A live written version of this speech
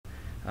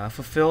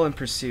fulfill and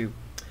pursue.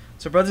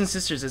 So, brothers and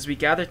sisters, as we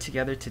gather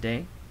together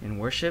today in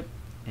worship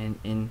and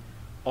in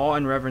awe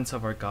and reverence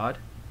of our God,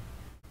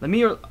 let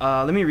me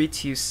read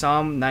to you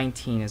Psalm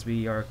 19 as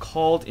we are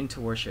called into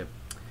worship.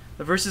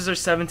 The verses are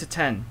 7 to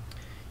 10.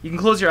 You can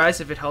close your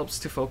eyes if it helps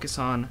to focus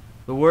on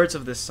the words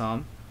of this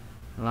psalm.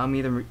 Allow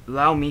me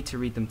to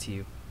read them to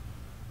you.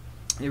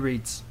 It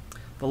reads,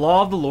 "The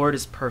law of the Lord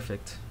is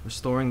perfect,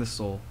 restoring the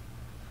soul.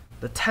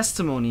 The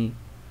testimony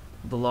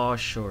of the law is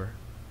sure,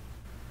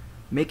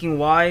 making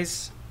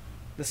wise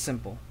the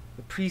simple.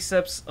 The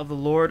precepts of the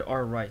Lord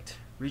are right,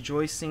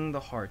 rejoicing the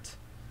heart.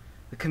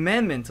 The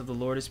commandment of the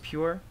Lord is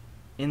pure,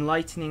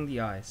 enlightening the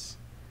eyes.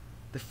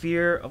 The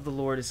fear of the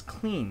Lord is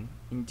clean,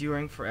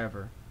 enduring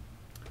forever.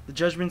 The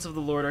judgments of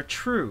the Lord are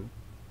true,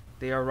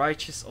 they are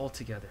righteous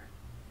altogether.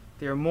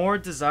 They are more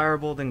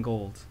desirable than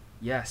gold,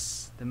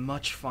 yes, than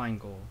much fine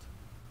gold,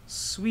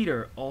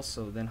 sweeter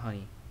also than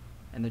honey,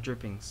 and the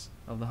drippings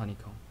of the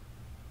honeycomb."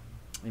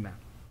 Amen.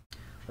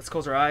 Let's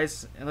close our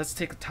eyes and let's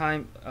take the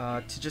time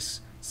to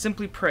just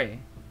simply pray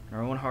in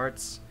our own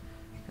hearts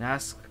and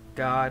ask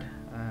God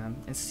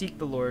and seek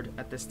the Lord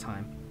at this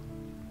time.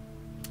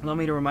 Allow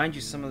me to remind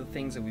you some of the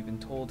things that we've been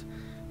told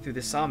through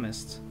the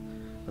psalmist,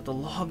 that the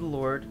law of the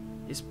Lord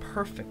is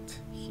perfect.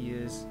 He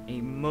is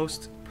a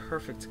most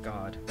perfect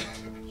God.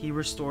 He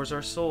restores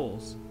our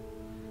souls.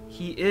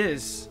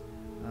 His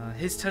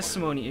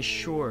testimony is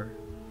sure.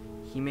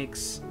 He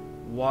makes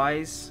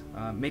wise,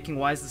 making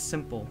wise the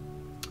simple.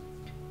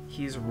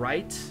 He is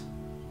right.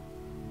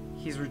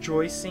 He's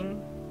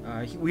rejoicing.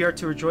 We are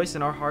to rejoice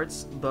in our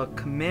hearts the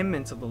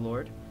commandments of the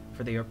Lord,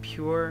 for they are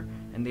pure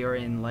and they are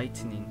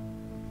enlightening.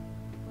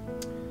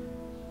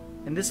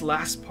 And this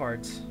last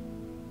part,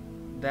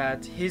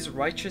 that his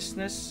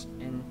righteousness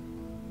and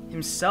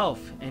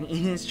himself and in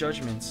his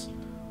judgments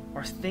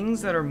are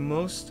things that are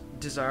most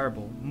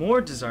desirable,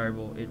 more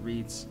desirable, it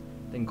reads,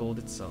 than gold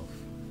itself.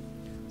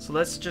 So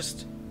let's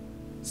just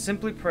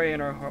simply pray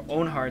in our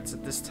own hearts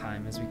at this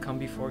time as we come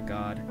before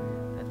God,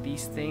 that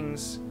these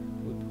things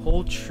would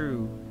hold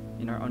true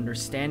in our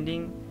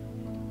understanding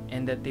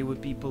and that they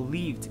would be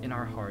believed in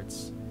our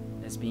hearts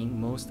as being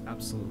most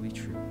absolutely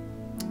true.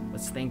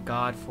 Let's thank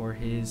God for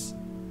his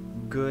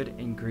good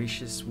and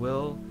gracious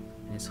will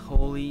and his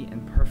holy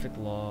and perfect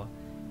law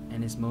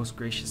and his most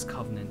gracious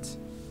covenant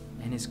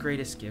and his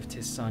greatest gift,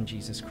 his Son,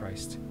 Jesus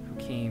Christ, who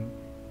came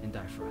and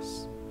died for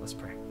us. Let's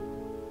pray.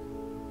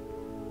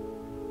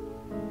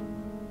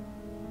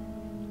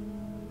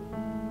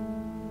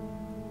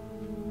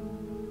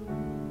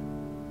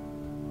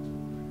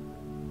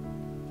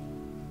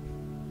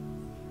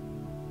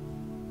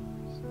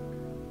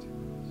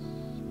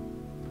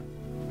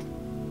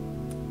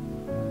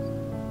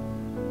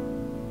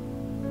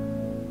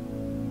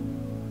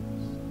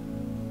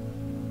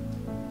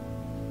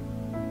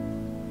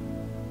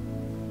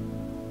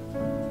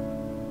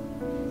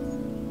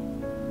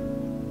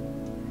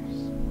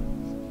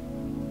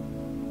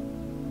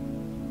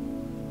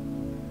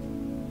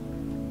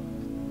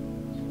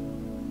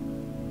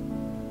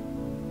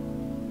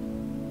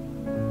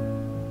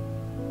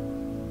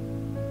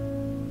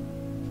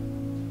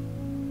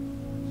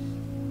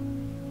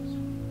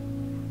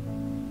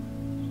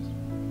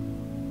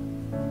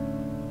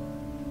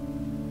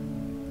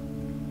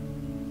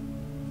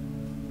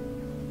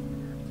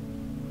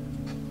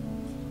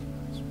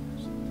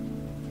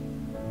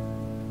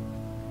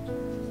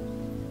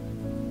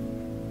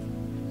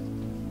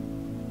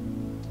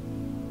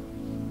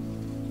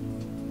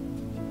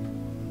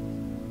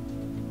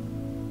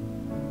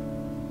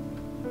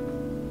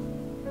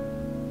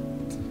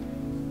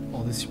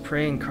 Let's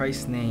pray in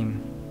Christ's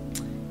name.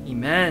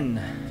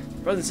 Amen.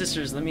 Brothers and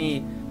sisters, let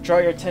me draw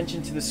your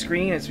attention to the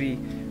screen as we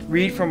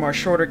read from our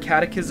shorter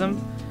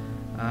catechism.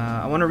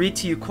 I want to read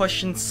to you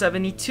question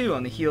 72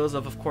 on the heels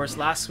of course,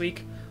 last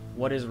week.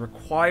 What is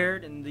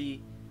required in the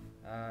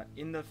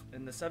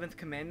seventh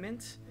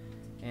commandment?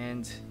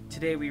 And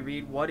today we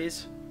read what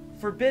is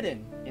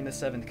forbidden in the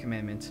seventh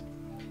commandment.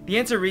 The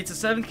answer reads, the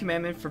seventh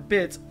commandment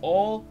forbids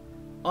all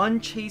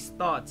unchaste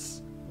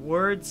thoughts,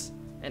 words,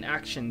 and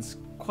actions.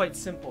 Quite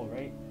simple,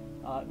 right?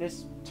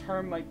 This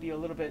term might be a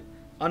little bit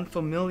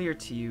unfamiliar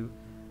to you,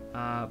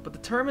 but the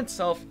term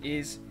itself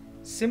is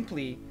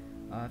simply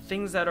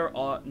things that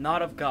are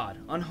not of God,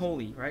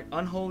 unholy, right?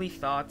 Unholy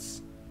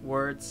thoughts,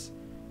 words,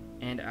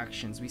 and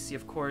actions. We see,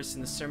 of course,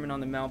 in the Sermon on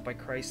the Mount by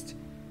Christ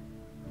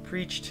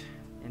preached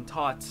and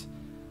taught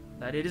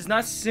that it is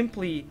not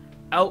simply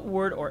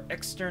outward or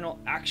external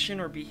action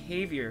or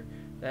behavior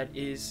that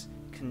is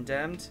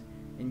condemned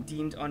and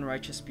deemed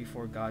unrighteous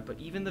before God, but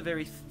even the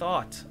very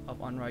thought of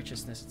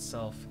unrighteousness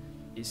itself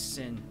is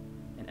sin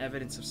and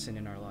evidence of sin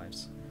in our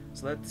lives.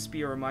 So let this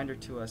be a reminder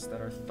to us that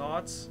our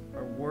thoughts,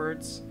 our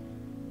words,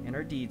 and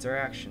our deeds, our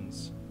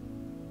actions,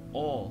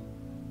 all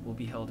will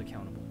be held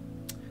accountable.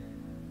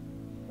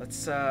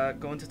 Let's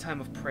go into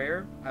time of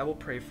prayer. I will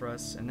pray for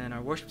us, and then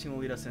our worship team will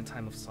lead us in a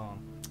time of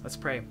song. Let's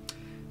pray.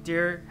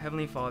 Dear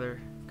Heavenly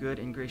Father, good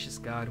and gracious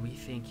God, we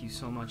thank you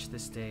so much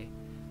this day,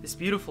 this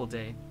beautiful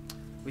day.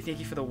 We thank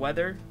you for the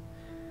weather.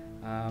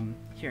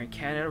 Here in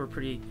Canada, we're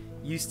pretty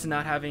used to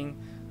not having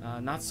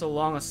not so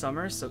long a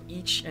summer, so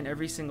each and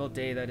every single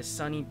day that is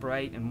sunny,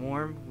 bright, and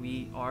warm,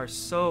 we are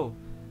so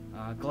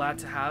glad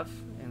to have,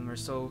 and we're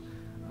so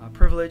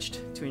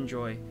privileged to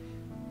enjoy.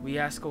 We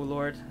ask, O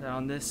Lord, that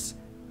on this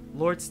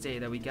Lord's Day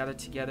that we gather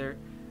together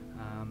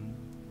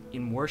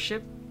in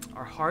worship,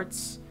 our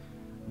hearts,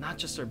 not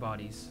just our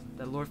bodies,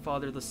 that, Lord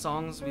Father, the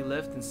songs we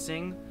lift and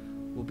sing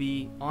will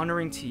be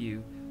honoring to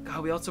you.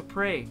 God, we also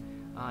pray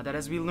that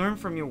as we learn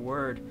from your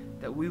word,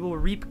 that we will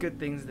reap good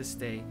things this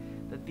day,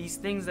 that these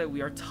things that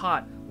we are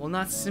taught will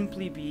not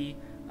simply be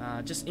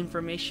just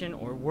information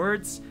or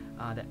words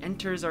that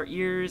enters our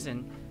ears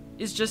and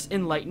is just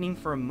enlightening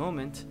for a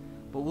moment,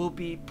 but will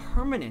be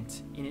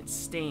permanent in its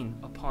stain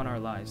upon our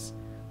lives.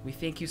 We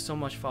thank you so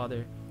much,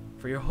 Father,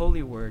 for your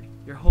holy word,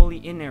 your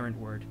holy inerrant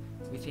word.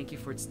 We thank you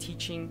for its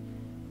teaching,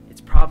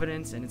 its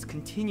providence, and its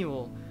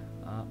continual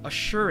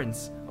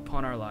assurance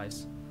upon our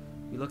lives.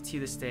 We look to you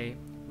this day.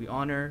 We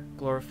honor,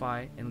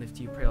 glorify, and lift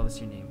you. Pray all this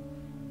in your name.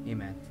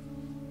 Amen.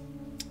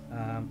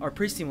 Our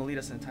priest team will lead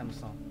us in a time of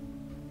song.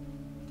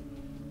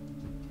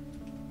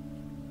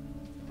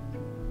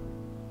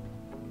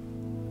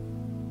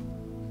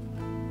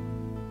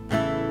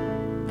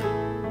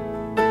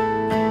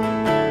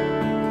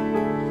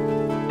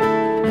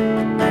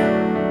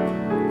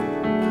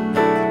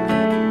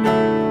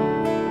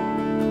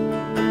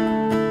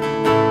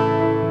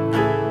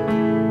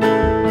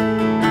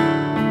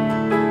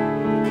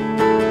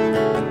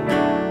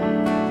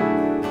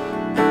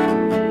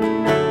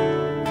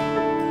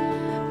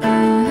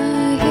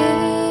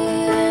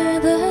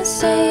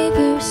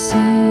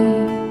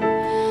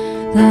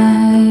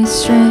 Thy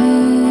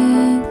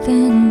strength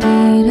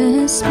indeed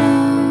is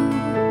small.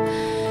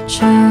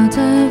 Child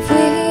of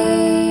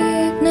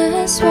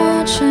weakness,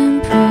 watch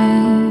and pray.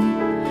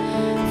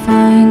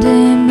 Find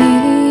in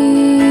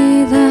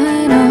me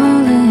thine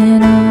all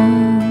in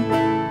all.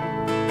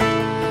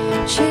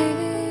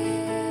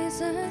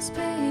 Jesus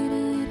paid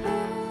it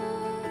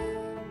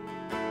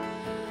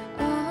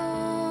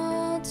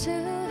all to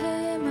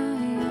him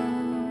I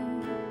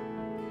owe.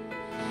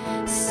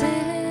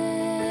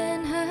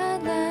 Sin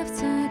had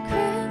left a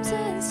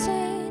crimson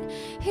stain,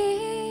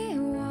 he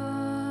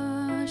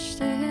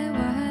washed it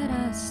white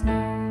as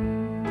snow.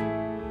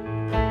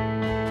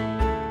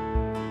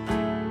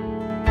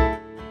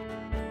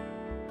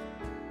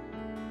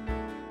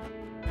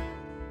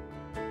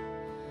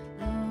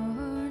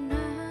 Lord,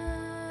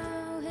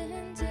 now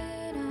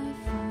indeed I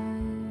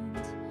find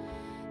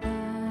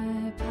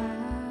thy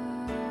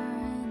power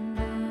and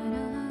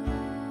thine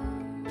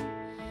alone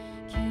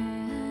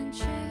can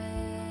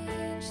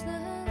change the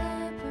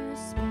leper's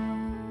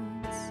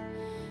spots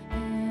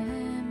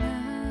and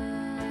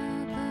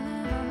melt the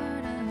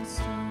heart of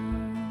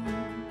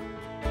stone.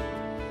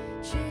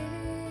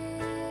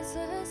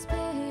 Jesus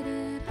paid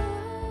it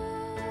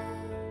all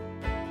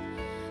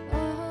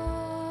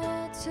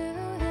to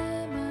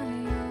him I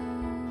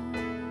owe.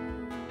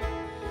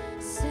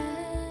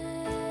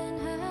 Sin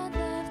had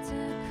left a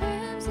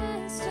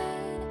crimson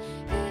stain,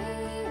 he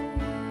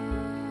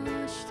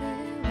washed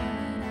it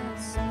white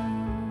as snow.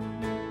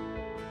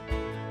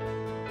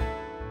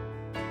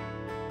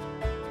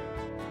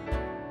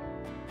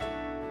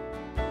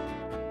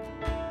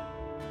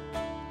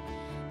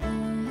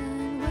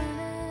 And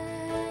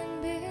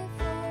when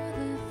before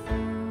the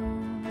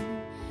throne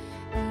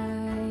I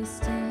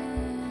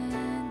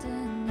stand and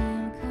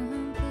am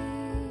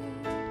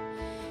complete,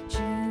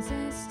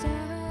 Jesus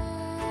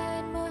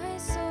died my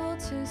soul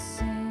to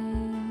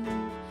save.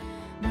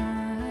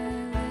 My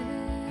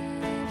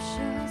lips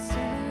shall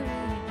still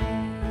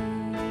repeat.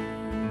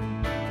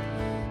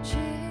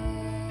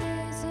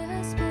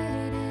 Jesus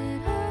paid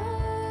it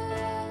all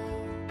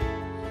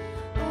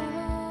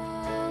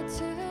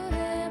to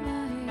him I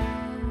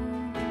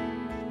owe.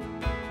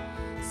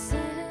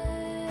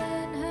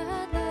 Sin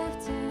had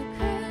left a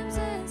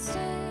crimson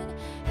stain,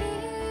 he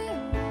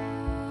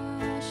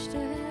washed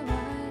it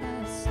white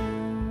as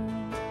snow.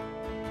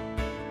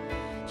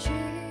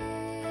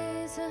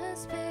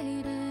 Jesus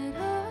paid it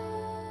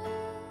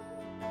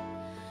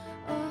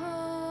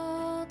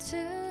all to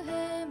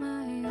him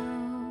I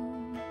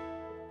owe.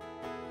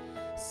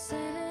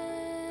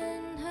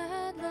 Sin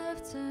had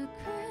left a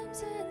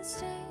crimson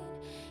stain,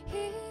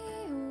 he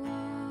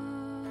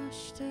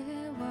washed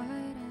it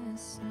white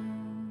as snow.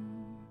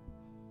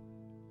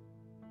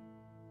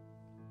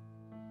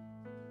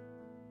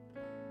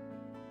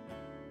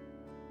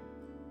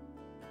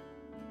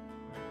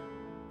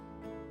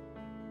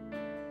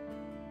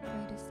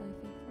 Great is thy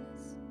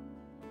faithfulness.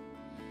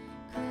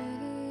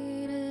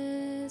 Great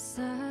is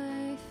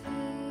thy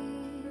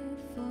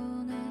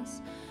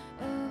faithfulness,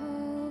 O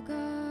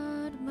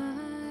God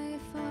my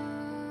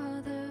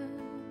Father.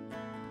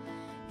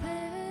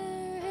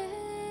 There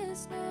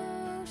is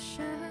no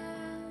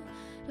shadow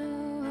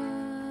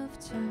of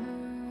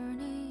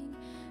turning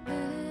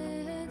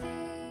with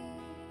thee.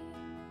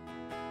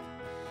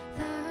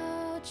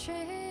 Thou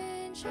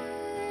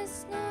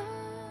changest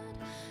not,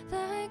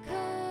 thy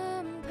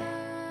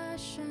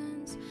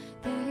compassions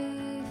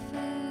they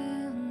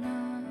fail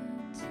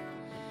not.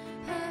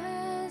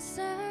 As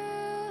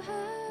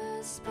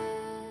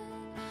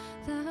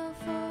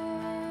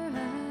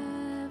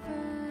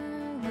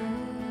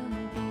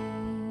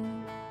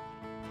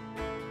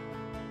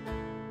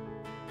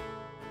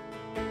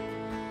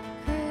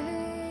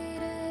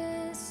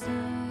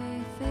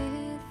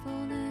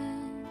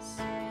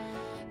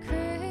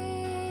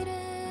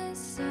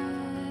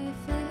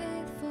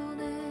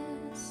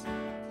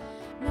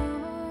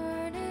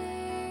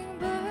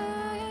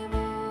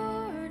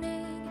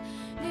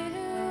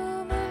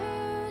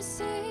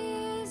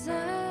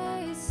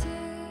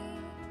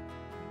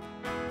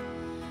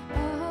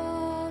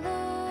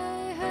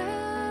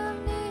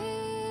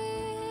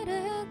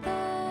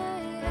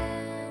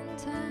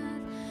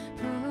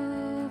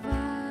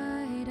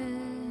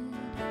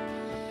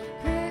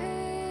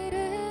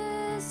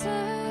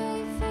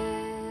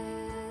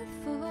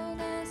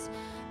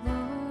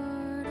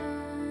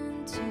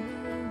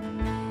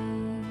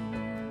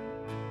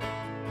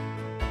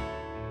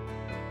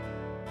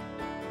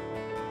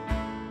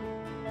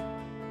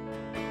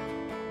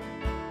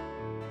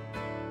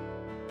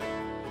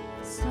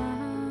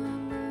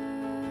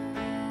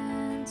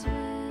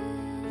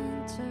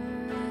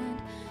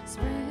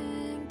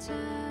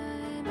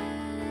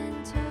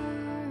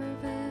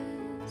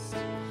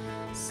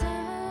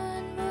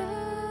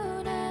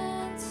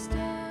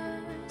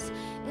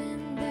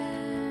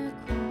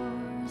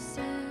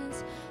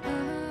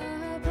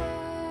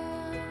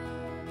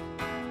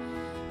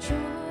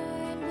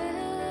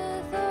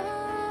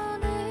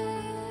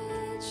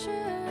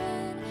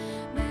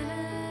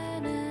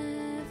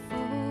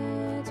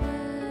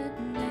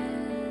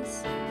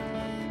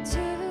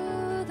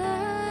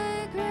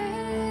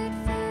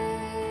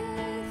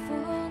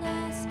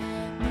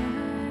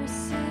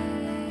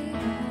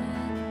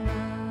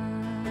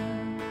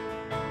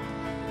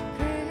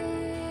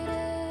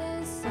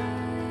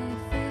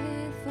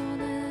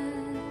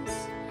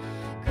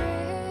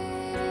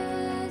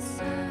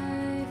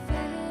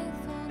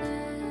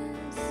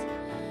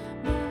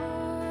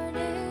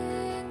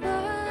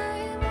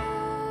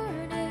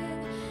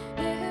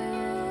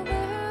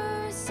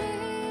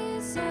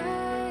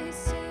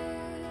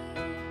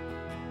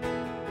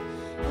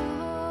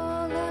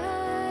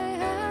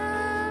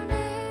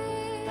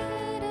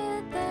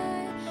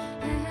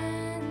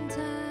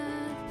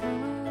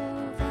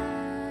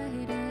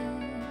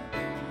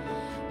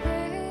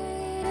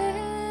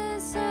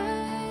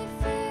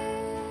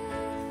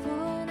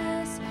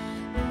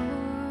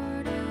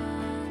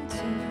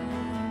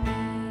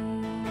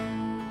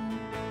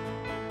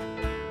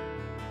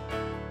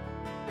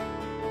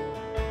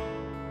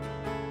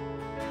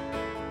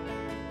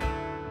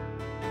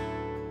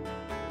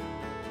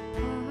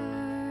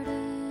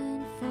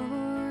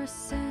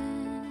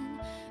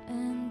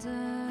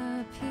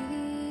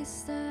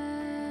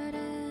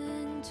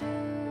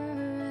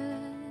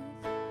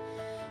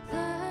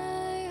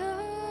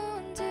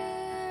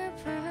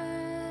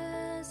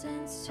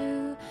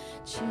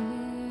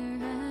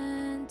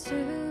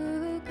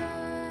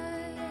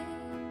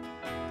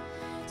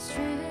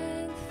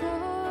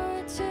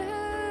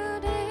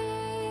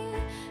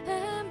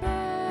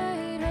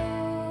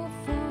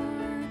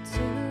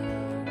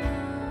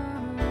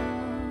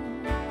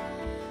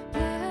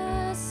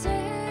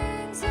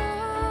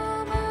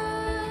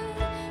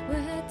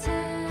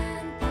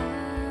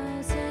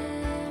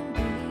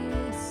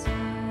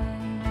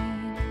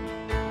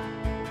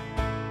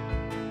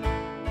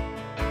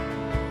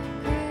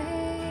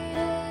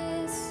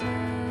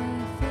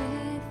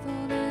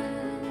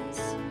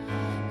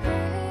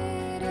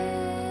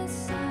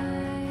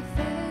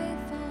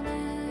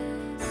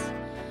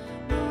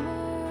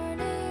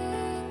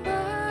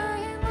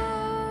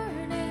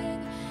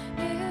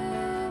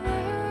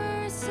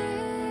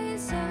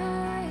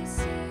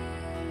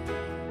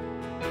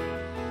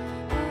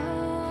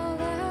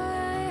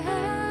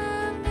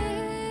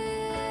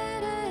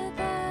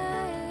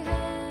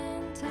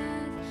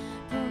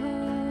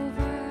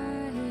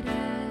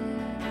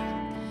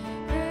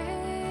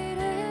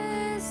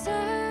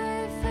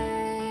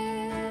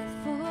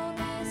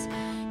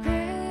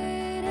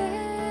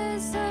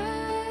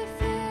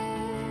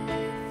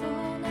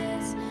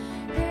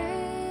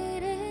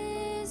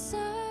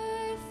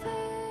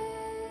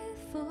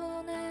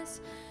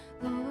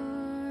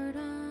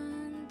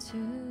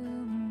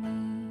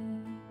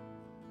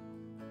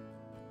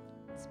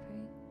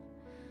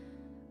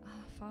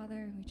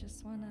Father, we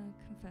just want to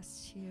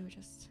confess to you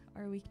just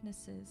our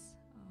weaknesses,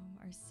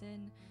 our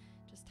sin,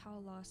 just how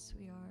lost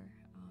we are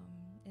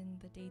in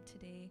the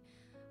day-to-day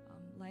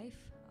life,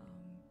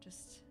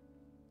 just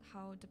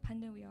how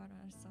dependent we are on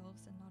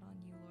ourselves and not on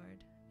you,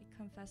 Lord. We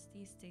confess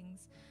these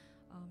things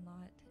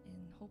not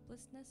in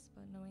hopelessness,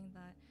 but knowing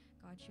that,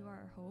 God, you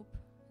are our hope,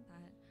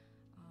 that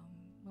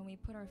when we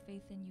put our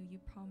faith in you, you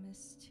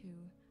promise to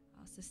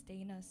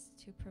sustain us,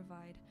 to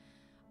provide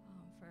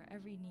for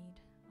every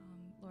need.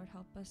 Lord,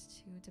 help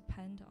us to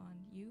depend on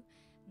you,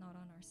 not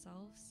on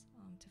ourselves,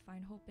 to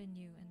find hope in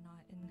you and not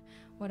in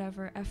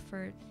whatever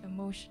effort,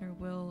 emotion, or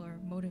will or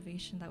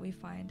motivation that we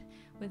find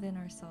within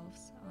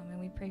ourselves. And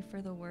we pray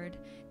for the word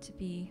to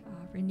be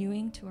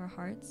renewing to our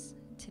hearts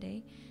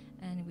today,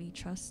 and we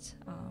trust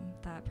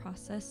that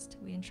process.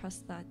 We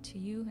entrust that to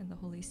you and the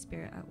Holy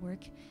Spirit at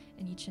work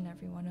in each and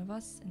every one of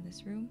us in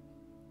this room.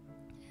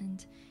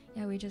 And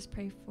yeah, we just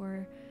pray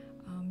for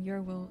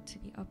your will to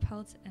be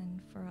upheld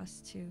and for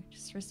us to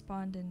just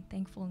respond in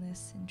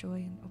thankfulness and joy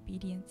and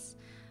obedience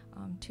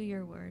to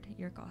your word,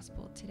 your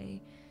gospel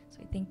today. So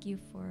I thank you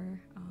for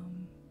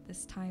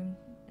this time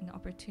and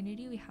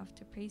opportunity we have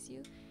to praise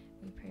you.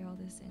 We pray all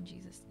this in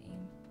Jesus'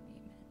 name.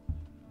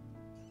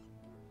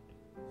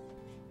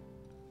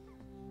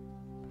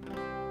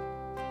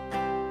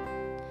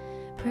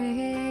 Amen.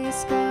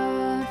 Praise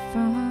God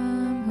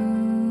from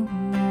whom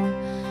all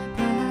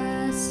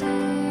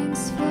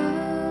blessings flow.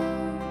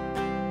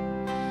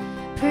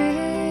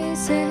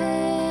 Praise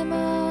him,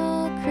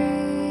 all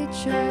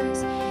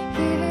creatures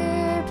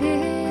here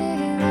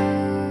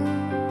below.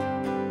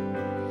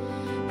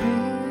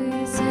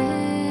 Praise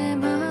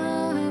him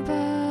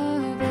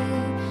above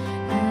in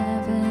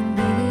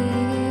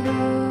heavenly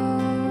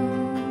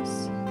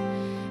hosts.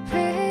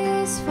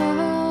 Praise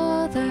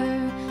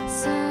Father,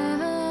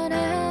 Son,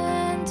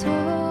 and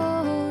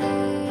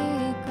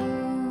Holy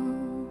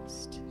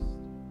Ghost.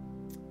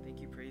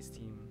 Thank you, praise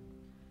team.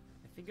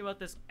 I think about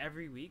this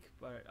every week,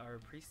 but our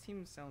praise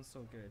team sounds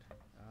so good.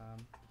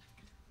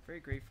 Very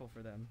grateful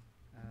for them.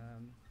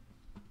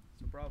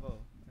 So bravo.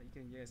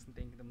 You guys can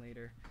thank them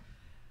later.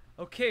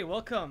 Okay,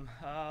 welcome.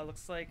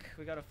 Looks like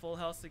we got a full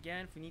house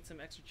again. If we need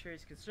some extra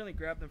chairs, you can certainly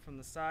grab them from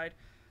the side.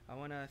 I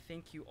want to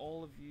thank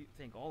all of you,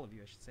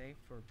 I should say,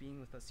 for being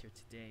with us here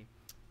today.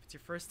 If it's your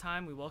first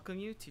time, we welcome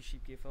you to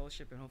Sheepgate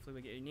Fellowship, and hopefully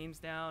we get your names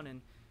down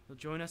and you'll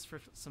join us for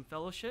some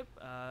fellowship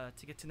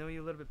to get to know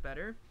you a little bit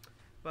better.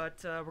 But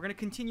we're going to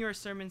continue our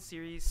sermon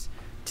series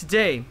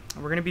today.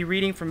 We're going to be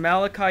reading from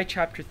Malachi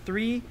chapter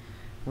 3.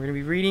 We're going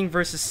to be reading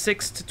verses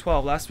 6 to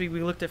 12. Last week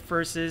we looked at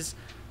verses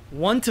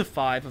 1 to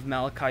 5 of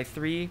Malachi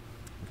 3.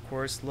 Of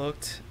course,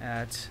 looked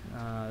at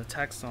the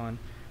text on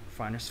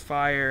refiner's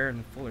fire and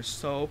the fuller's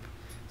soap,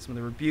 some of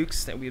the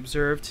rebukes that we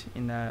observed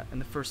in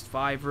the first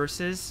 5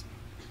 verses.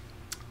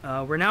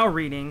 We're now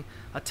reading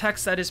a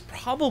text that is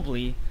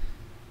probably,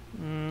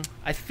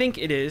 I think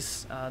it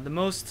is, the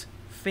most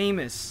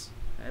famous,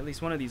 at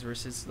least one of these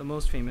verses, the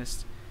most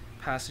famous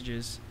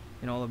passages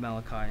in all of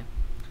Malachi.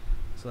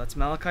 So that's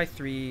Malachi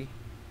 3,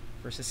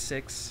 verses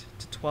 6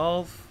 to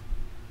 12.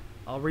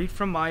 I'll read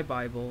from my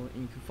Bible,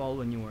 and you can follow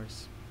in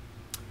yours.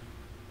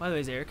 By the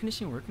way, is the air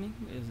conditioning working?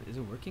 Is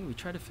it working? We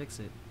try to fix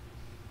it,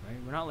 right?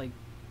 We're not like,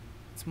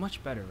 it's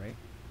much better, right?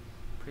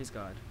 Praise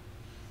God.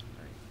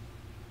 All right.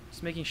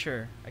 Just making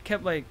sure.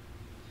 I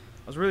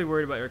was really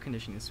worried about air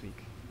conditioning this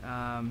week.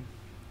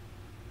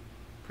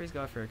 Praise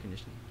God for air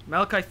conditioning.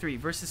 Malachi 3,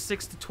 verses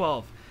 6 to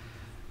 12.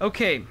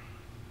 Okay.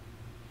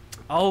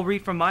 I'll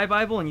read from my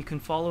Bible, and you can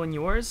follow in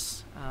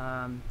yours.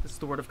 This is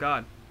the word of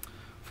God.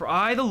 For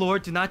I, the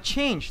Lord, do not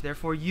change.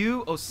 Therefore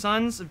you, O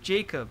sons of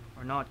Jacob,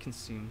 are not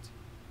consumed.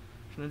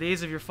 From the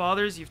days of your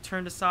fathers you've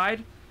turned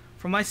aside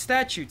from my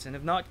statutes and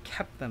have not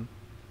kept them.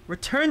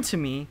 Return to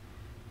me,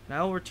 and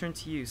I will return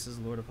to you, says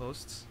the Lord of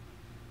hosts.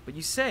 But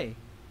you say,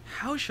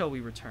 how shall we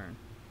return?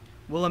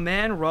 Will a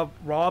man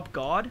rob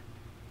God?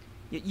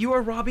 Yet you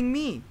are robbing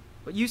me.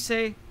 But you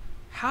say,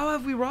 how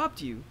have we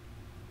robbed you?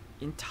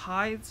 In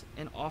tithes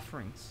and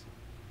offerings.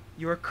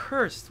 You are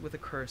cursed with a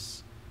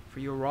curse, for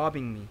you are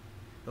robbing me,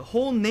 the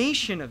whole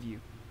nation of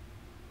you.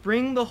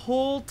 Bring the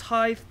whole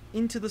tithe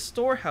into the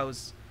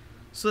storehouse,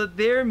 so that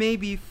there may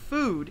be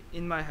food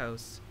in my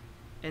house.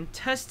 And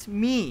test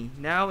me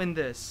now in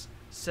this,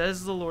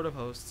 says the Lord of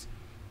hosts,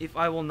 if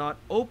I will not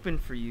open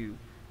for you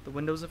the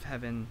windows of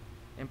heaven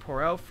and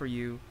pour out for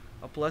you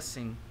a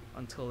blessing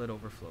until it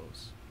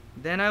overflows.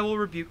 Then I will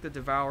rebuke the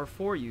devourer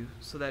for you,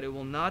 so that it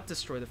will not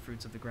destroy the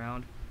fruits of the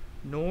ground,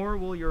 nor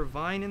will your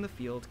vine in the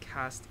field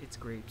cast its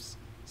grapes,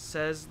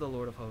 says the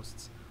Lord of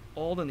hosts.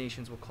 All the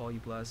nations will call you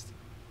blessed,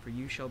 for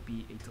you shall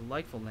be a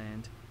delightful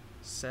land,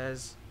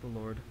 says the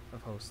Lord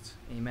of hosts.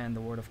 Amen,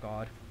 the word of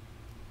God.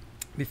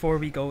 Before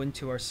we go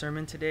into our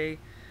sermon today,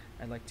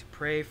 I'd like to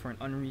pray for an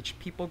unreached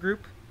people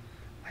group.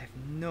 I have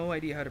no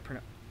idea how to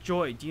pronounce.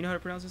 Joy, do you know how to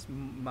pronounce this?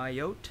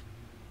 Mayotte?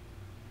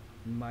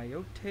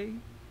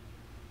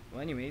 Well,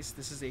 anyways,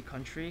 this is a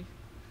country.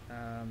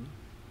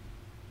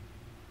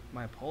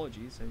 My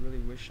apologies. I really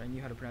wish I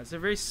knew how to pronounce it. It's a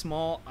very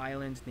small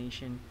island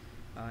nation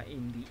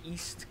in the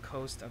east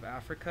coast of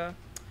Africa.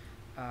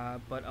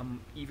 But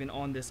even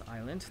on this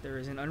island, there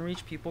is an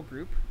unreached people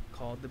group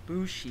called the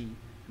Bushi,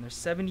 and there's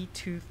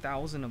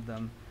 72,000 of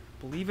them.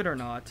 Believe it or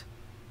not,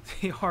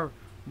 they are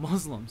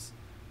Muslims,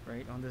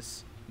 right, on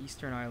this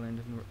eastern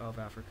island of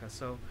Africa.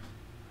 So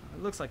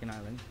it looks like an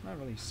island. Not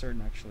really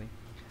certain, actually.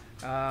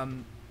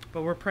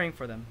 But we're praying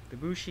for them. The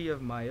Bushi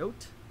of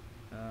Mayotte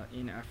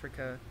in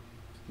Africa,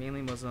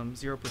 mainly Muslim,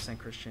 0%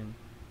 Christian.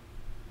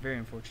 Very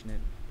unfortunate.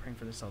 Praying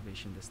for their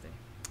salvation this day.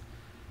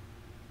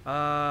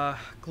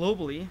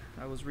 Globally,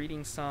 I was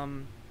reading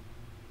some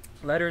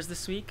letters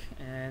this week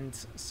and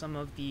some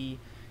of the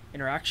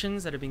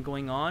interactions that have been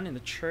going on in the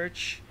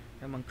church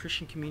among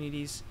Christian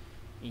communities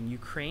in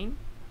Ukraine,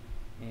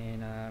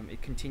 and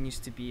it continues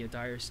to be a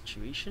dire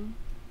situation.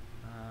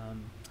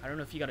 I don't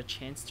know if you got a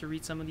chance to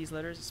read some of these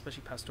letters,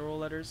 especially pastoral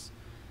letters.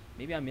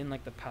 Maybe I'm in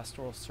like the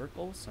pastoral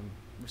circle, so I'm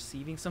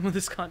receiving some of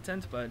this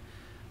content, but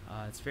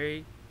it's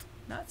very,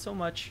 not so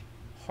much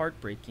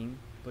heartbreaking,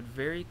 but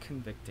very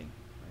convicting.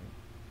 Right?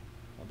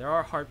 Well, there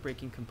are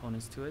heartbreaking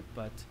components to it,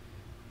 but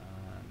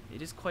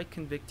it is quite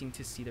convicting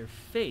to see their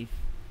faith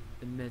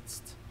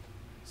amidst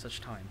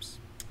such times.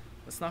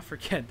 Let's not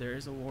forget there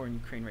is a war in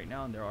Ukraine right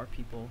now, and there are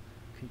people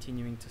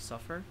continuing to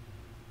suffer.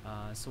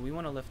 So we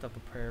want to lift up a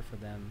prayer for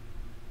them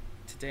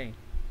today.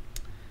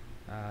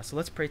 So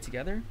let's pray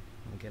together, and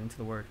we'll get into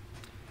the word.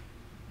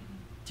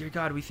 Dear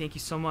God, we thank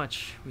you so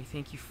much. We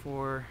thank you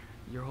for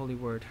your holy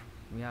word.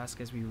 We ask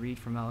as we read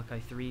from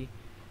Malachi 3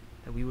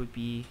 that we would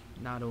be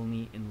not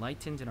only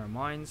enlightened in our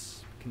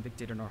minds,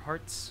 convicted in our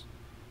hearts,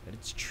 that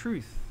its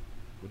truth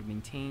would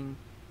maintain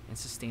and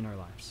sustain our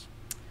lives.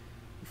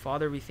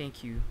 Father, we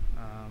thank you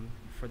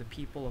for the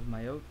people of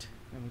Mayotte,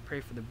 and we pray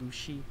for the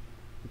Bushi.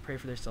 We pray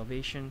for their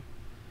salvation.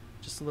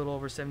 Just a little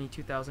over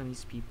 72,000 of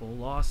these people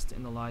lost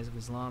in the lies of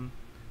Islam.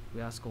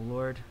 We ask, O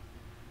Lord,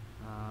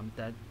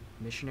 that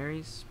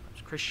missionaries,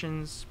 perhaps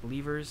Christians,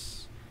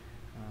 believers,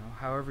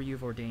 however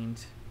you've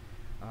ordained,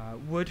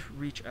 would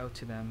reach out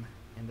to them,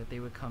 and that they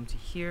would come to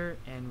hear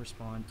and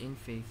respond in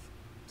faith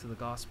to the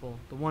gospel,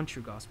 the one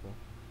true gospel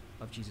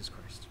of Jesus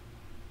Christ.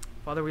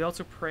 Father, we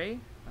also pray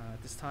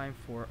at this time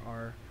for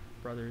our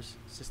brothers,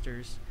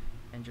 sisters,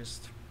 and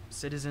just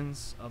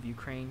citizens of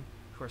Ukraine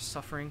who are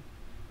suffering,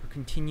 who are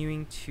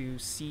continuing to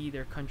see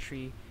their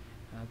country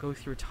go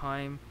through a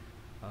time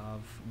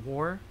of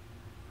war,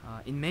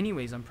 in many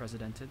ways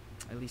unprecedented,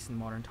 at least in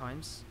modern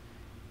times,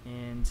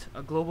 and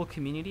a global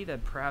community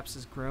that perhaps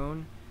has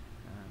grown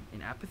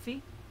in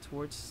apathy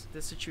towards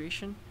this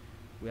situation.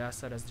 We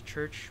ask that as the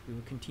church, we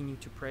will continue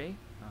to pray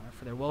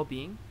for their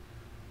well-being,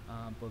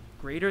 but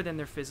greater than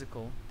their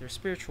physical, their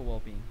spiritual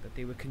well-being, that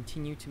they would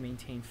continue to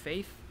maintain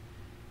faith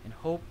and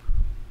hope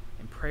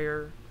and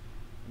prayer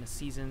in a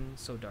season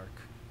so dark.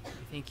 We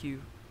thank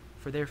you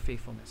for their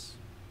faithfulness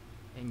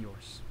and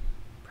yours.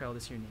 Pray all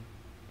this in your name.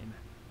 Amen.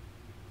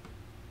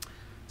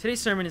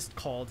 Today's sermon is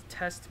called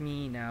Test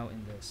Me Now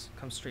in This.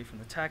 Comes straight from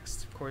the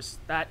text. Of course,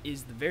 that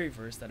is the very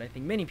verse that I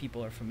think many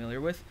people are familiar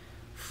with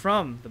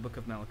from the book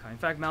of Malachi. In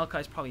fact, Malachi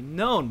is probably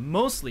known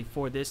mostly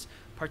for this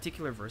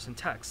particular verse and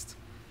text.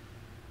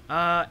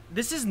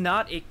 This is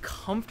not a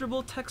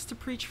comfortable text to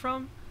preach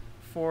from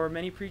for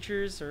many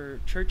preachers or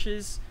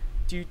churches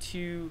due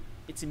to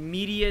its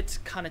immediate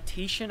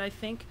connotation, I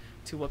think,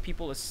 to what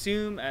people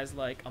assume as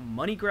like a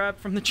money grab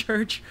from the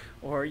church,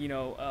 or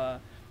a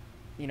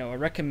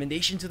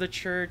recommendation to the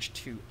church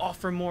to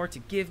offer more, to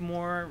give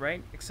more,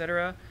 right,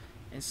 etc.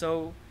 And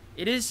so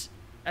it is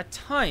at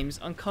times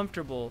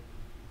uncomfortable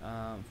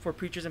for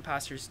preachers and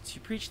pastors to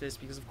preach this,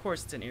 because of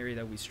course it's an area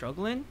that we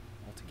struggle in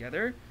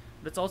altogether,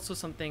 but it's also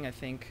something I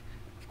think,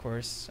 of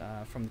course,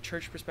 from the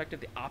church perspective,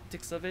 the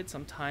optics of it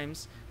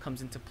sometimes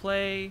comes into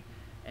play,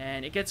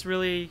 and it gets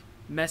really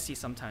messy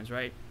sometimes,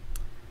 right?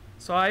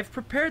 So I've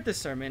prepared this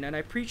sermon, and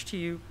I preach to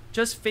you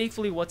just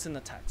faithfully what's in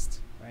the text,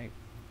 right?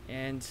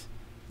 And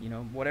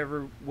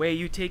whatever way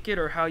you take it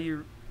or how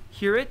you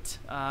hear it,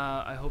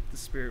 I hope the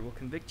Spirit will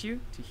convict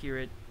you to hear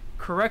it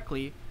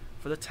correctly,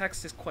 for the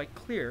text is quite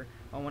clear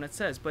on what it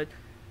says. But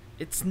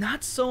it's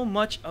not so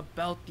much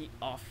about the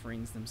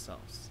offerings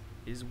themselves,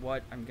 is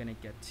what I'm going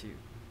to get to.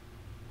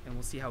 And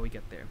we'll see how we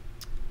get there.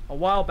 A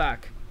while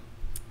back,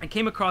 I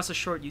came across a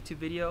short YouTube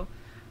video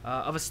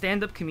of a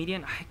stand-up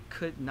comedian. I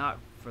could not,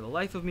 for the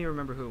life of me,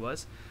 remember who it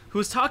was, who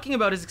was talking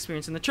about his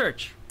experience in the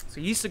church.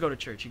 So he used to go to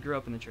church. He grew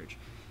up in the church.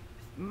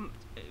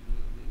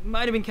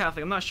 Might have been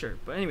Catholic, I'm not sure.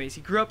 But anyways,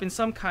 he grew up in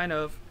some kind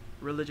of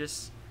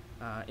religious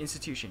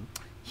institution.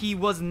 He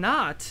was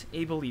not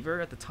a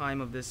believer at the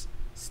time of this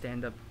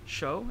stand-up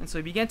show, and so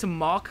he began to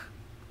mock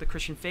the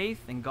Christian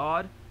faith and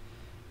God,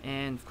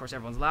 and of course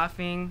everyone's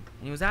laughing,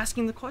 and he was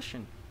asking the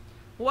question,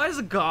 why does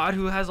a God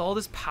who has all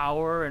this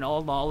power and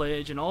all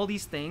knowledge and all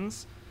these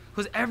things,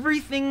 who has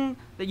everything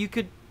that you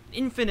could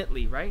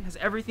infinitely, right, has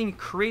everything, he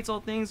creates all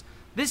things,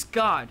 this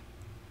God,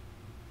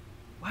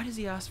 why does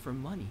he ask for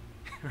money?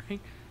 Right?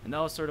 And that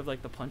was sort of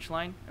like the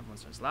punchline. Everyone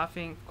starts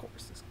laughing. Of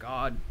course, this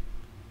God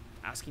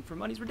asking for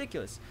money is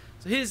ridiculous.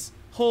 So his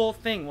whole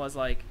thing was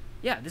like,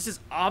 yeah, this is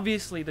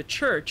obviously the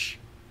church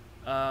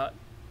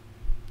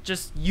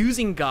just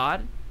using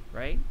God,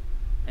 right,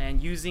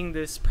 and using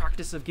this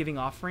practice of giving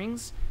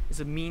offerings is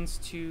a means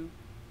to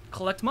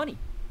collect money,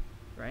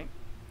 right?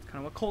 It's kind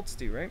of what cults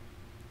do, right?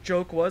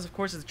 Joke was, of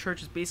course, that the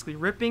church is basically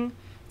ripping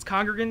its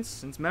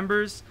congregants and its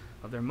members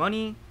of their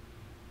money,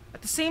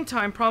 at the same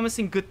time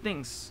promising good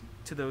things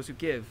to those who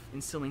give,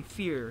 instilling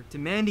fear,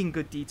 demanding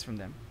good deeds from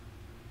them,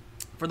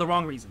 for the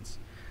wrong reasons.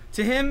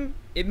 To him,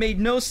 it made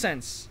no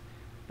sense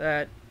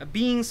that a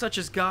being such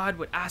as God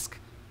would ask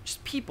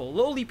just people,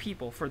 lowly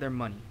people, for their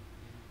money.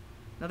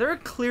 Now, there are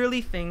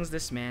clearly things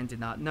this man did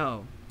not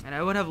know, and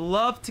I would have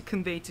loved to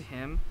convey to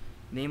him,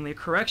 namely a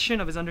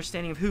correction of his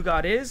understanding of who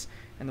God is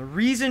and the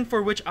reason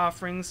for which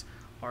offerings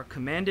are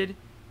commanded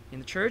in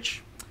the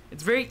church.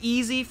 It's very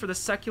easy for the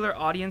secular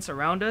audience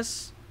around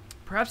us,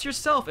 perhaps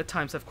yourself at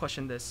times have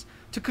questioned this,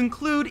 to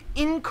conclude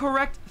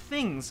incorrect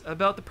things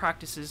about the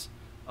practices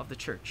of the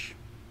church.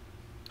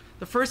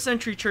 The first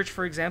century church,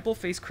 for example,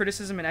 faced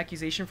criticism and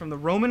accusation from the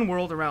Roman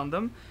world around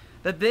them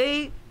that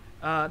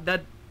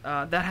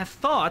had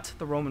thought,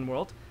 the Roman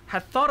world,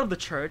 had thought of the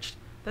church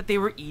that they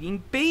were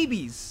eating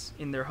babies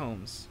in their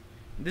homes.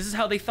 And this is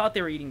how they thought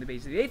they were eating the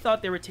babies. They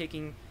thought they were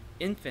taking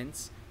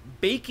infants,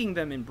 baking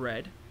them in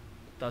bread,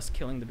 thus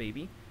killing the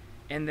baby,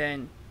 and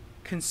then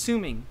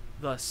consuming,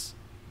 thus,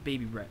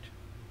 baby bread,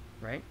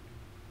 right?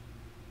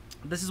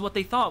 This is what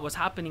they thought was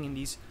happening in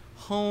these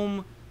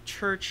home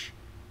church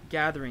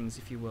gatherings,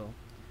 if you will.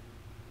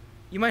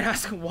 You might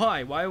ask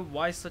why?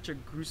 Why such a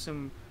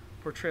gruesome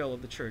portrayal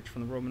of the church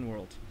from the Roman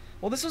world?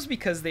 Well, this was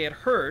because they had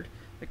heard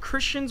that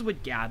Christians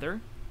would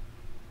gather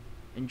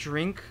and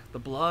drink the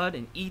blood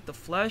and eat the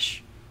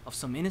flesh of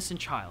some innocent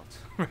child,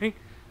 right?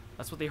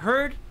 That's what they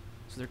heard.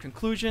 So their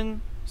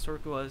conclusion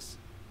historically was,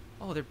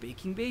 oh, they're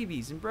baking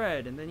babies in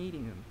bread and then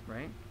eating them,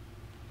 right?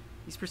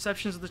 These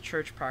perceptions of the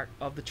church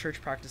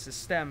practices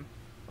stem,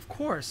 of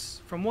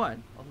course, from what?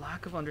 A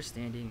lack of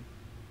understanding,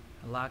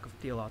 a lack of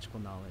theological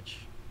knowledge.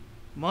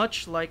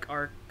 Much like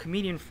our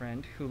comedian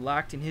friend who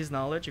lacked in his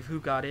knowledge of who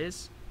God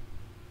is,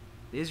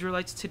 the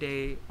Israelites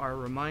today are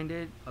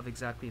reminded of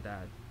exactly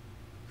that,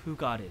 who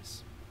God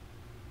is.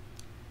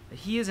 That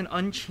he is an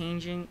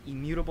unchanging,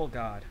 immutable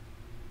God,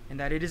 and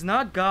that it is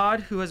not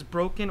God who has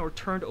broken or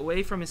turned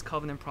away from his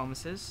covenant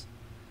promises,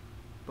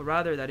 but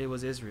rather that it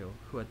was Israel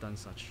who had done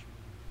such.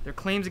 Their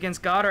claims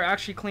against God are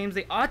actually claims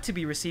they ought to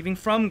be receiving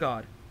from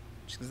God,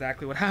 which is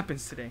exactly what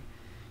happens today.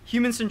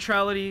 Human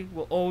centrality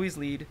will always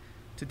lead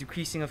to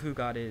decreasing of who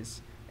God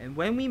is, and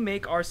when we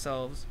make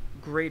ourselves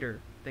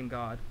greater than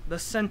God, the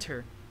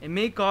center, and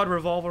make God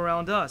revolve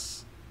around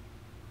us,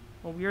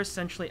 well, we are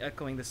essentially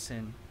echoing the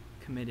sin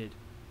committed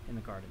in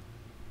the garden.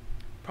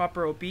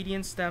 Proper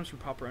obedience stems from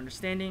proper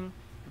understanding,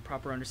 and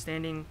proper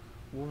understanding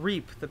will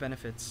reap the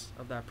benefits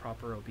of that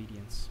proper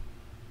obedience.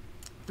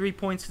 3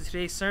 points to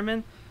today's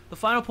sermon. The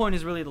final point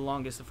is really the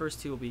longest. The first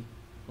two will be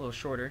a little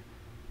shorter.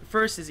 The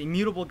first is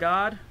immutable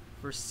God,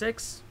 verse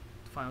 6.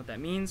 Define what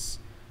that means.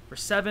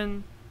 Verse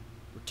 7,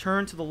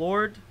 return to the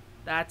Lord.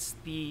 That's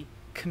the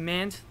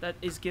command that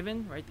is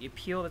given, right? The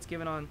appeal that's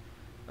given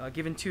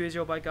to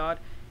Israel by God.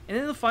 And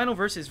then the final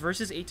verses,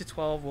 verses 8 to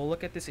 12, we'll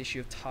look at this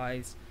issue of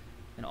tithes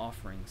and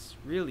offerings.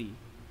 Really,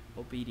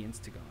 obedience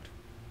to God.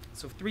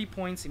 So 3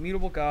 points: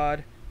 immutable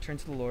God, turn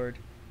to the Lord,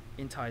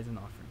 in tithes and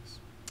offerings.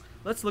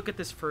 Let's look at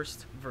this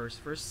first verse,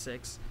 verse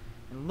 6,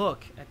 and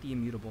look at the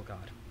immutable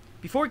God.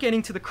 Before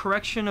getting to the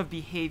correction of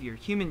behavior,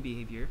 human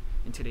behavior,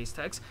 in today's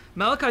text,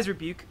 Malachi's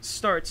rebuke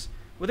starts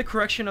with a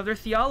correction of their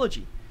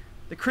theology.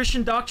 The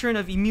Christian doctrine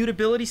of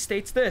immutability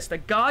states this,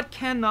 that God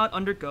cannot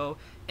undergo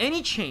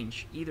any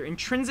change, either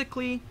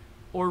intrinsically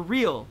or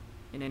real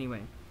in any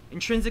way.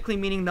 Intrinsically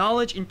meaning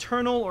knowledge,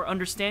 internal or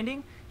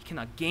understanding. He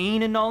cannot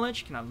gain in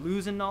knowledge, cannot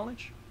lose in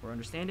knowledge or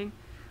understanding,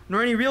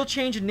 nor any real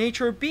change in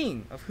nature or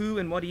being of who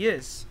and what he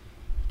is.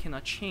 He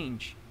cannot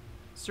change,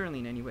 certainly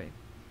in any way.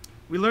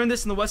 We learned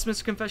this in the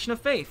Westminster Confession of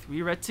Faith.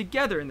 We read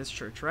together in this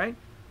church, right?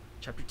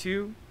 Chapter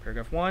 2,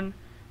 paragraph 1.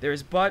 There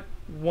is but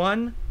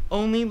one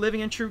only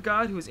living and true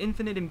God, who is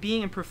infinite in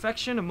being and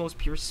perfection, of most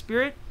pure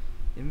spirit,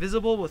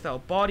 invisible,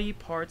 without body,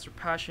 parts, or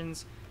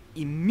passions,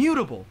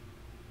 immutable,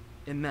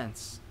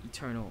 immense,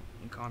 eternal,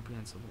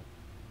 incomprehensible,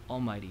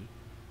 almighty,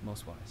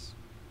 most wise.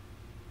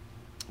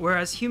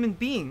 Whereas human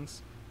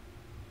beings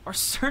are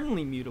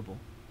certainly mutable.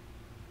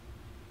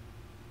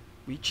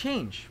 We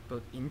change,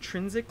 both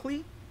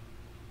intrinsically,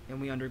 and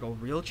we undergo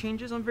real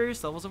changes on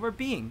various levels of our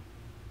being.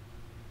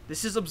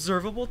 This is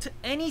observable to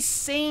any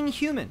sane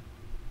human,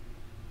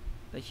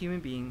 that human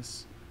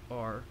beings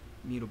are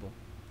mutable.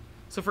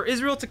 So for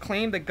Israel to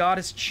claim that God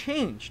has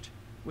changed,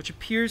 which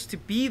appears to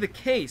be the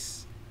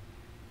case,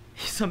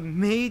 is a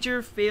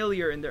major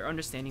failure in their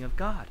understanding of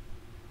God.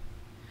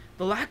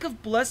 The lack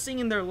of blessing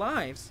in their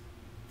lives,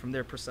 from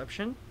their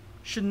perception,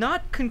 should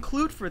not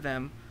conclude for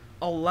them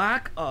a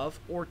lack of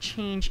or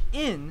change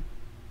in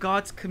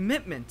God's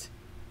commitment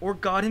or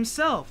God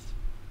himself,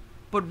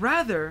 but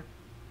rather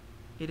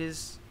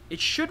it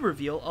should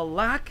reveal a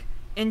lack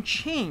and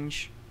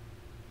change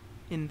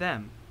in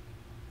them.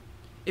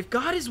 If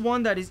God is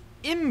one that is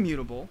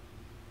immutable,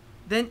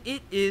 then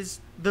it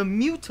is the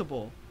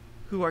mutable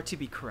who are to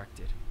be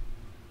corrected.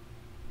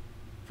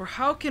 For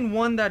how can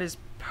one that is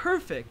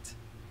perfect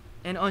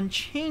and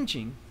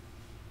unchanging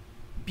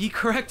be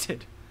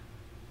corrected?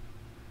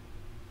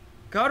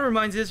 God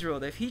reminds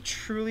Israel that if he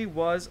truly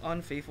was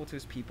unfaithful to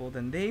his people,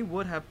 then they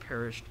would have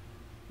perished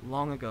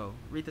long ago.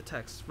 Read the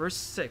text. Verse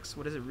 6,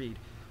 what does it read?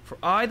 For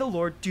I, the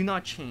Lord, do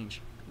not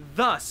change.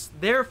 Thus,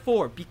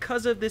 therefore,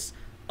 because of this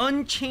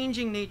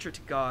unchanging nature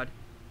to God,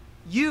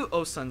 you,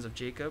 O sons of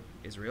Jacob,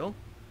 Israel,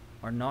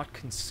 are not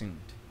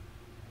consumed.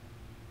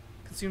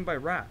 Consumed by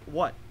wrath.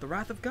 What? The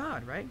wrath of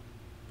God, right?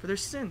 For their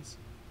sins.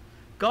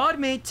 God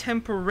may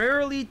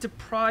temporarily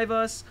deprive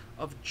us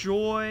of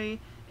joy,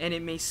 and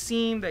it may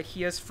seem that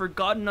he has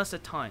forgotten us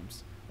at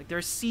times. Like there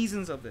are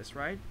seasons of this,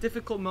 right?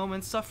 Difficult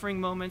moments,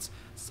 suffering moments,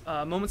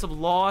 moments of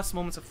loss,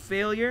 moments of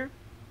failure,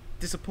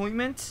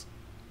 disappointment.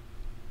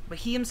 But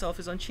he himself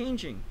is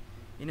unchanging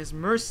in his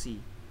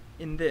mercy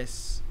in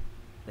this,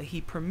 that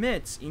he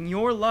permits in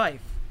your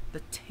life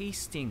the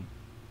tasting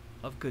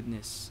of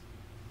goodness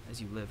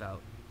as you live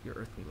out your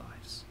earthly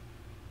lives.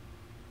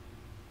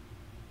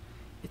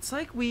 It's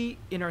like we,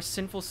 in our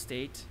sinful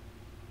state,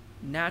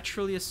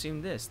 naturally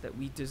assume this, that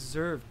we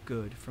deserve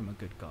good from a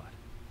good God.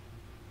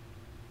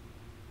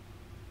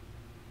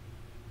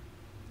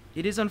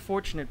 It is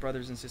unfortunate,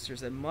 brothers and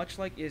sisters, that much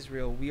like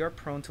Israel, we are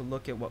prone to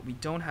look at what we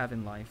don't have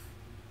in life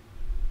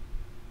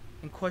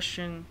and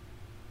question,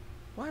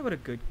 why would a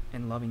good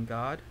and loving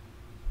God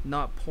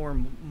not pour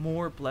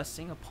more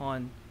blessing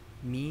upon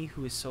me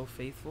who is so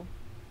faithful?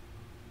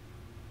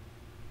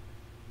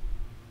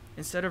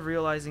 Instead of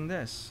realizing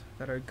this,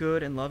 that our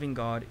good and loving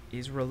God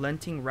is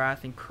relenting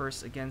wrath and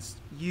curse against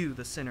you,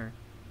 the sinner,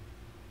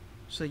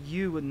 so that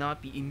you would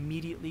not be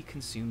immediately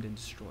consumed and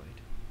destroyed.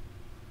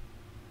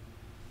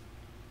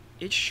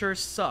 It sure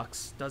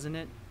sucks, doesn't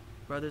it,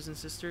 brothers and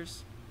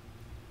sisters?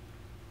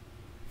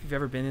 If you've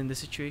ever been in this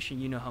situation,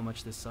 you know how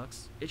much this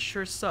sucks. It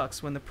sure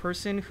sucks when the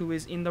person who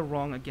is in the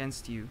wrong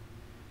against you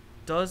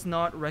does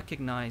not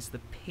recognize the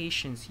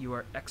patience you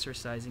are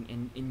exercising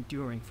and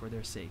enduring for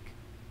their sake,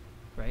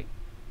 right?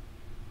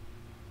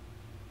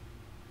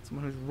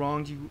 Someone who's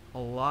wronged you a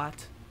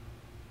lot,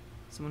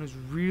 someone who's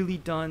really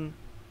done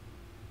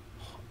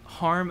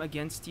harm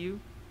against you,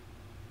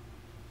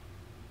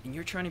 and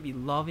you're trying to be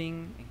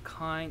loving and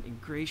kind and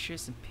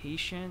gracious and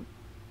patient,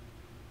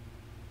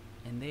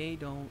 and they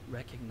don't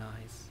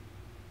recognize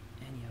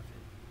any of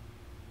it.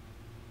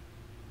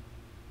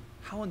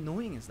 How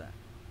annoying is that?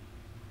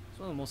 It's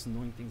one of the most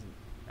annoying things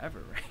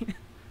ever, right?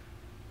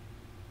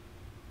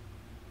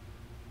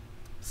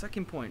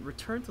 Second point,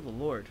 return to the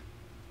Lord.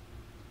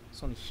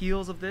 So on the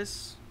heels of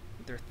this,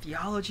 with their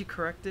theology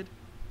corrected,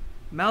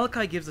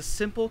 Malachi gives a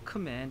simple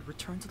command,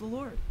 return to the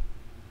Lord.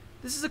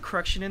 This is a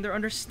correction in their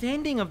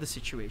understanding of the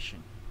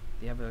situation.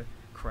 They have a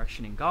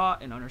correction in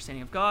God, an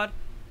understanding of God,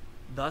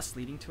 thus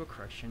leading to a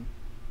correction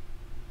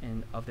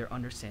of their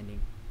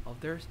understanding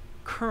of their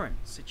current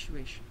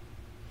situation.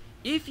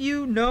 If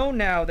you know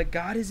now that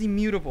God is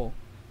immutable,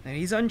 that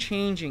he's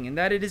unchanging, and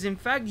that it is in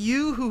fact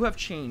you who have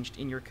changed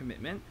in your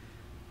commitment,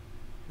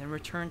 then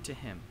return to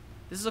him.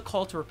 This is a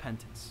call to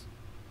repentance.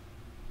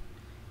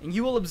 And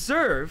you will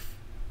observe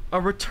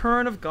a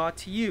return of God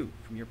to you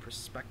from your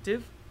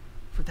perspective,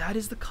 for that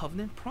is the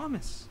covenant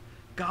promise.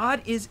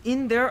 God is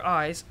in their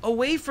eyes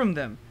away from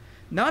them,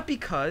 not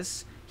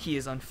because he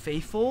is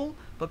unfaithful,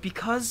 but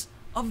because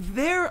of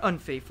their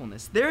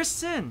unfaithfulness, their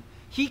sin.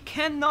 He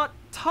cannot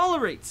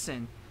tolerate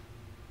sin.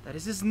 That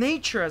is his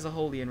nature as a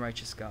holy and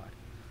righteous God.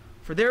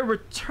 For their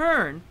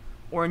return,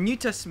 or in New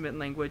Testament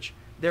language,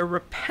 their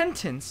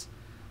repentance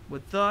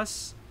would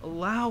thus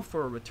allow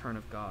for a return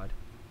of God,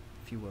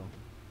 if you will.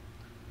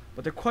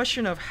 But the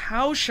question of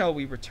how shall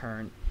we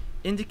return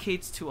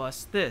indicates to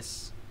us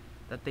this,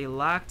 that they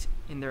lacked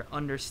in their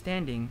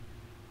understanding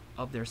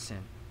of their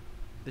sin,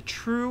 the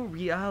true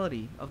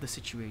reality of the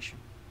situation.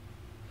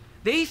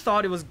 They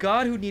thought it was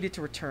God who needed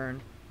to return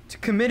to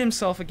commit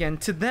himself again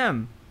to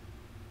them.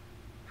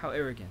 How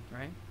arrogant,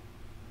 right?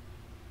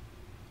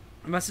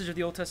 The message of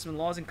the Old Testament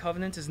laws and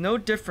covenants is no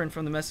different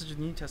from the message of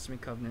the New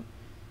Testament covenant.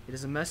 It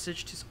is a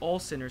message to all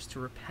sinners to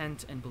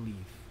repent and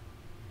believe.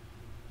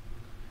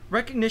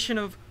 Recognition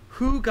of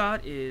who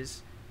God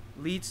is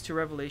leads to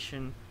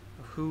revelation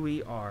of who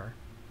we are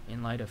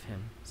in light of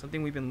him.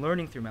 Something we've been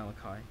learning through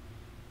Malachi.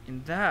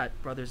 And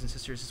that, brothers and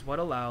sisters, is what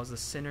allows the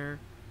sinner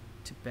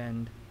to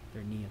bend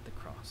their knee at the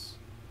cross.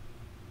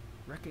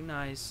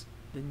 Recognize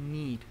the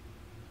need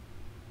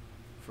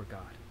for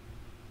God.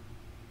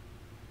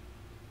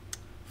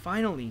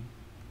 Finally,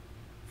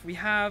 if we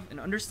have an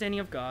understanding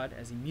of God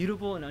as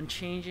immutable and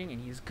unchanging,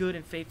 and he is good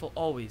and faithful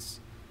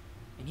always,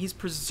 and he's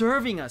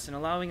preserving us and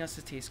allowing us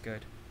to taste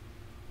good.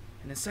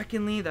 And then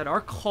secondly, that our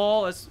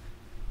call as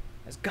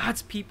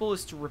God's people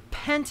is to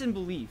repent and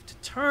believe, to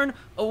turn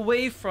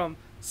away from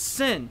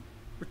sin,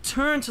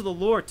 return to the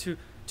Lord, to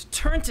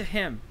turn to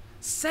him,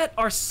 set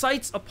our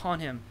sights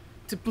upon him,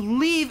 to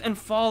believe and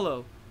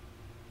follow.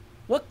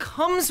 What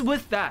comes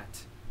with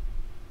that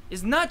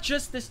is not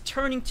just this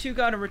turning to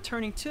God and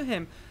returning to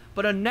him,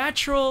 but a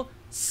natural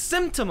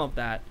symptom of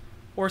that,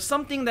 or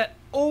something that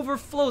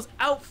overflows,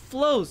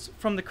 outflows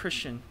from the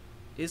Christian,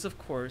 is of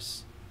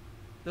course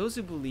those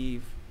who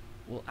believe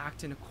will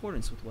act in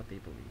accordance with what they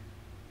believe.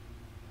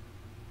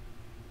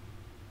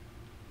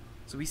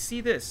 So we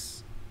see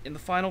this in the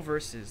final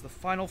verses, the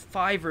final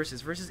 5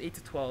 verses, verses 8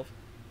 to 12.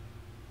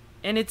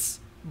 And it's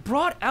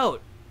brought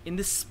out in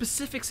this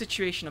specific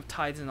situation of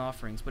tithes and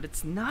offerings, but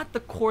it's not the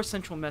core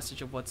central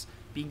message of what's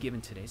being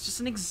given today. It's just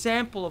an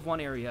example of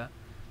one area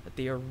that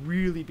they are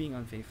really being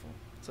unfaithful.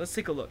 So let's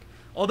take a look.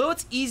 Although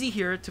it's easy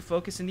here to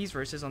focus in these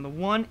verses on the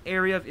one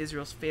area of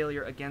Israel's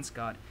failure against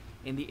God,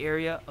 in the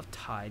area of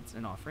tithes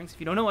and offerings. If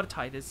you don't know what a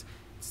tithe is,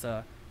 it's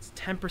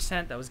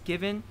 10% that was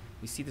given.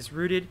 We see this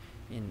rooted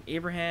in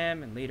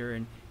Abraham and later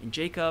in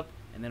Jacob.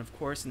 And then, of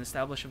course, in the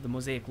establishment of the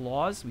Mosaic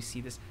laws, we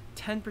see this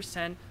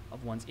 10%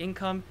 of one's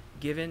income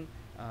given.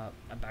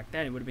 Back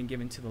then, it would have been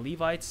given to the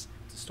Levites,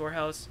 to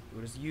storehouse.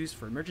 It was used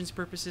for emergency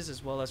purposes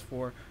as well as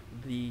for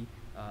the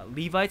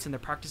Levites and their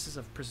practices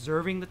of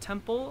preserving the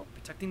temple,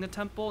 protecting the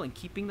temple, and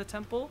keeping the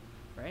temple.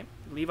 Right?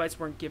 The Levites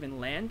weren't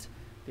given land.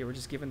 They were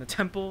just given the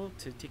temple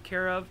to take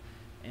care of,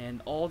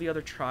 and all the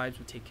other tribes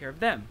would take care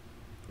of them,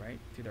 right?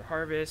 Through their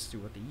harvest,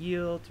 through what they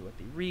yield, through what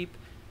they reap,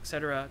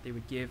 etc. They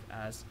would give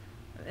as,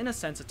 in a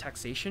sense, a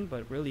taxation,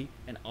 but really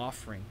an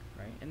offering,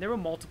 right? And there were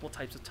multiple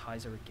types of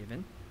tithes that were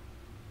given.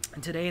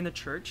 And today in the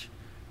church,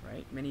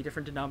 right, many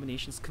different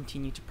denominations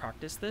continue to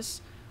practice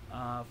this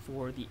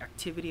for the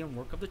activity and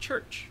work of the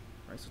church,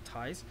 right? So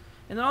tithes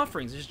and then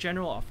offerings. There's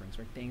general offerings,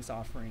 right? Thanks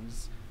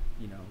offerings,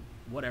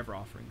 whatever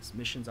offerings,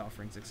 missions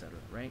offerings, etc.,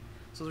 right?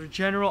 So there are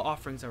general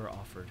offerings that were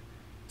offered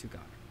to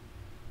God.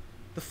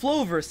 The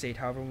flow of verse 8,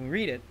 however, when we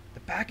read it,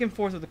 the back and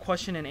forth of the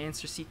question and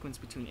answer sequence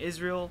between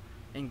Israel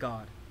and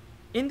God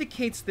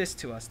indicates this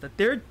to us, that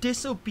their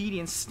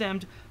disobedience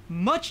stemmed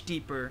much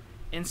deeper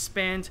and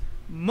spanned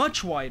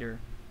much wider,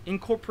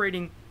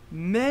 incorporating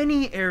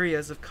many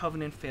areas of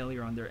covenant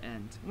failure on their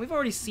end. And we've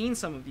already seen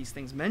some of these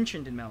things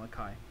mentioned in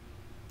Malachi.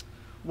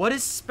 What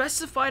is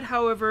specified,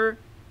 however,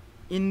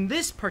 in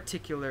this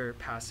particular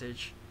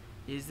passage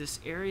is this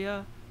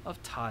area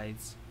of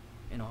tithes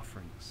and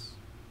offerings.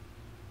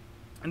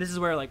 And this is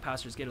where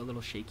pastors get a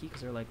little shaky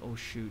because they're like, oh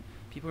shoot,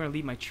 people are going to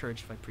leave my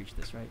church if I preach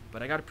this, right?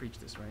 But I got to preach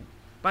this, right?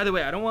 By the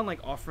way, I don't want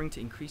offering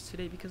to increase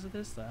today because of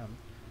this.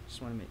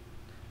 Just want to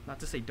not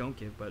to say don't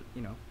give, but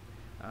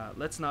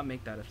let's not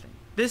make that a thing.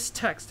 This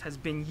text has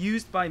been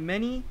used by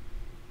many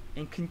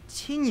and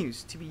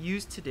continues to be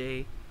used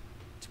today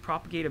to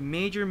propagate a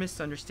major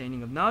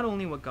misunderstanding of not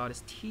only what God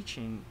is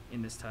teaching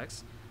in this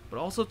text, but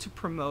also to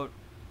promote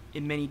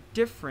in many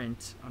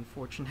different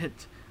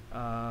unfortunate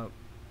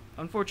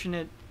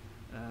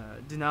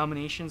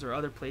denominations or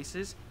other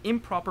places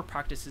improper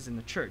practices in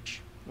the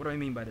church. What do I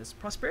mean by this?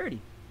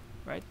 Prosperity,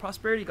 right?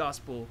 Prosperity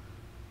gospel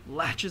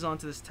latches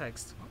onto this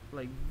text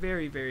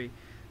very, very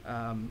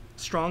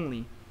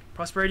strongly.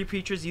 Prosperity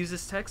preachers use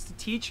this text to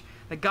teach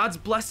that God's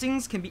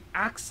blessings can be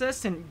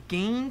accessed and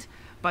gained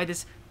by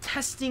this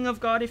testing of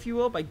God, if you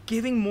will, by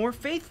giving more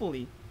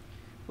faithfully,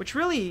 which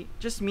really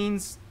just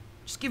means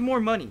just give more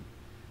money.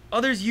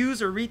 Others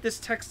use or read this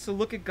text to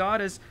look at God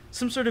as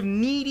some sort of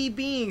needy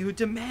being who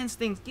demands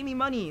things. Give me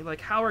money,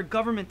 like how our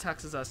government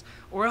taxes us.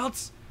 Or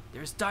else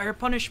there's dire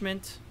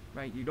punishment,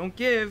 right? You don't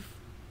give,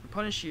 we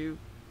punish you.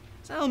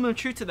 There's an element of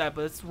truth to that,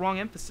 but it's the wrong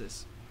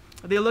emphasis.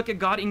 They look at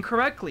God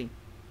incorrectly.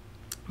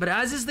 But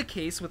as is the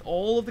case with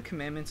all of the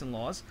commandments and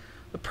laws,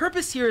 the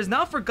purpose here is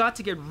not for God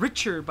to get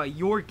richer by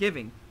your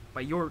giving,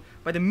 by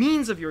the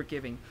means of your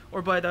giving,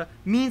 or by the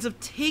means of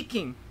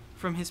taking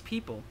from his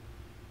people.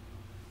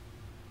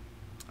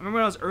 I remember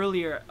when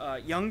I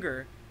was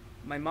younger,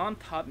 my mom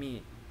taught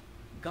me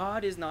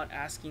God is not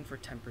asking for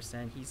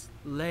 10%, he's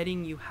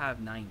letting you have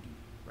 90,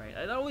 right?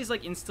 It always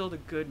instilled a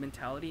good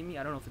mentality in me.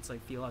 I don't know if it's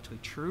theologically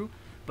true,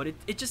 but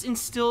it just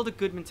instilled a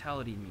good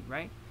mentality in me,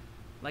 right?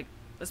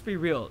 Let's be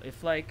real.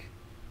 If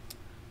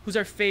who's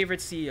our favorite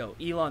CEO?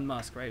 Elon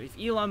Musk, right? If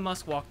Elon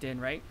Musk walked in,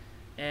 right,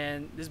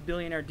 and this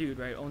billionaire dude,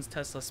 right, owns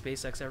Tesla,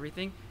 SpaceX,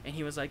 everything, and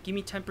he was like, give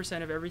me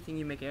 10% of everything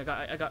you make.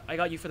 I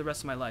got you for the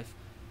rest of my life.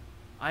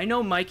 I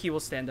know Mikey will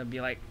stand up and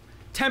be like,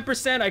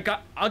 10%,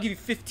 I'll give you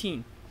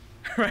 15,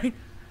 right?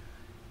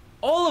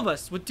 All of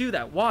us would do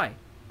that. Why?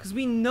 Because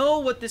we know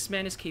what this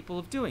man is capable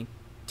of doing,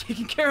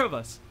 taking care of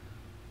us,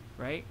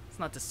 right? It's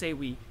not to say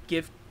we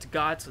give to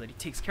God so that he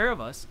takes care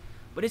of us,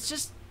 but it's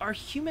just our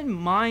human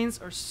minds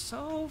are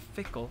so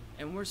fickle,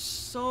 and we're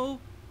so,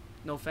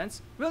 no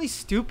offense, really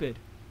stupid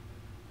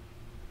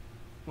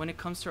when it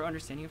comes to our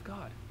understanding of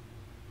God,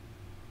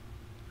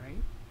 right?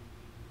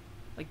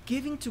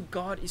 Giving to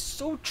God is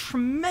so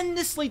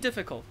tremendously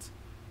difficult,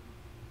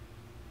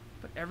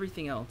 but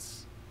everything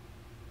else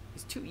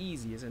is too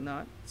easy, is it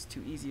not? It's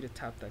too easy to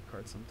tap that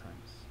card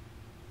sometimes.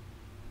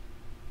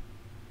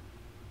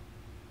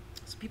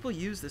 So people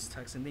use this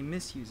text and they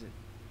misuse it.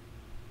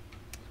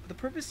 But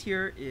the purpose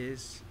here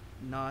is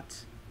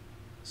not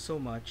so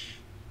much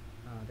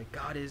that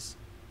God is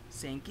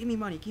saying, give me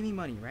money,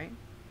 right?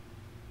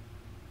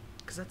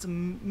 Because that's a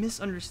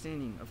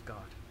misunderstanding of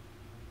God.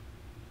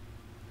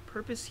 The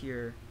purpose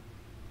here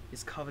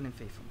is covenant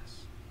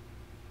faithfulness.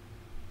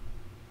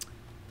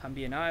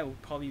 Tambi and I will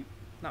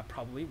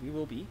we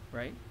will be,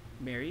 right,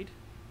 married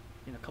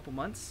in a couple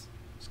months.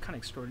 It's kind of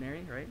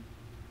extraordinary, right?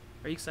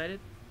 Are you excited?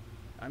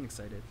 I'm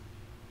excited.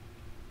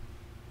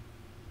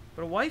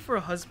 But a wife or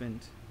a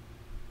husband,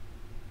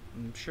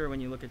 I'm sure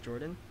when you look at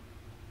Jordan,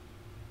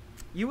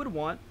 you would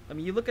want,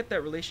 you look at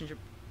that relationship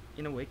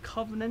in a way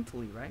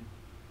covenantally, right?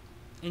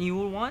 And you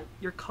would want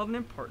your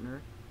covenant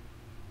partner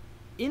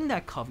in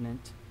that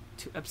covenant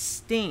to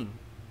abstain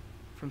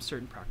from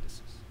certain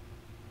practices.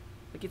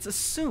 Like, it's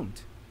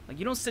assumed. Like,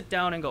 you don't sit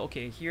down and go,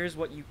 okay, here's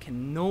what you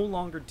can no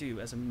longer do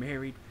as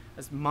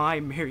my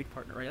married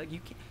partner, right? Like,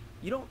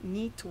 you don't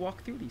need to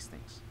walk through these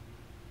things.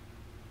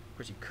 Of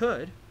course you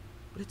could,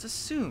 but it's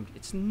assumed,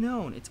 it's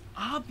known, it's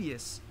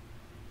obvious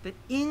that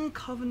in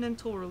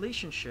covenantal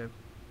relationship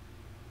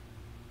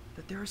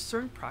that there are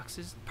certain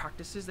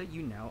practices that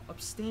you now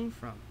abstain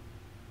from.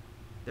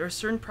 There are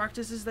certain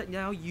practices that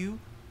now you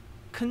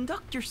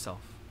conduct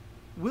yourself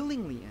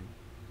willingly in,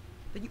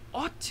 that you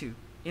ought to,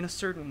 in a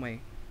certain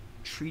way,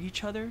 treat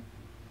each other,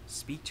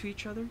 speak to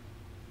each other,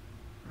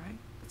 right?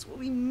 That's what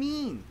we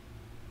mean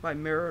by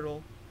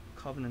marital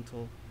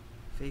covenantal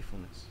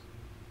faithfulness.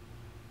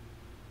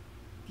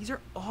 These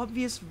are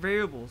obvious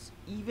variables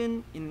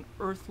even in an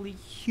earthly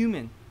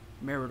human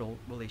marital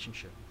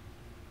relationship.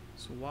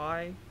 So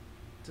why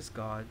does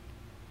God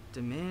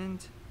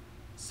demand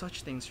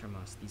such things from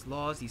us, these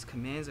laws, these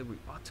commands that we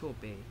ought to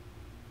obey?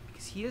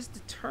 Because he has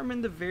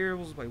determined the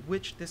variables by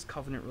which this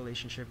covenant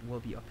relationship will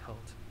be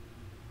upheld.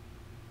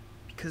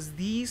 Because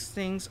these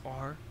things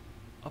are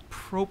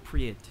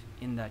appropriate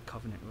in that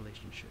covenant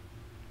relationship.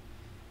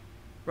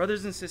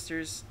 Brothers and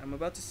sisters, I'm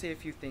about to say a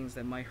few things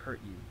that might hurt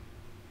you.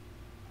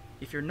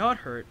 If you're not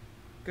hurt,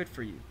 good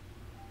for you.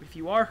 If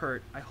you are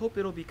hurt, I hope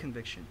it'll be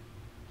conviction.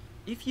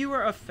 If you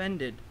are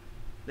offended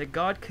that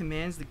God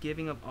commands the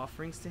giving of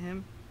offerings to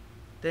him,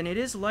 then it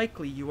is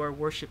likely you are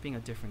worshiping a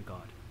different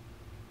God.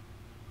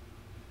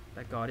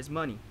 That God is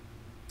money.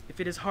 If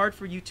it is hard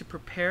for you to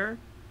prepare,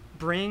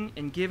 bring,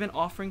 and give an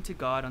offering to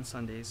God on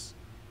Sundays,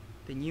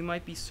 then you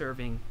might be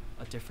serving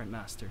a different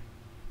master.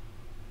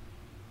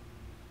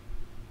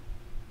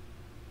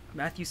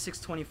 Matthew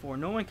 6:24,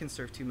 no one can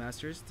serve two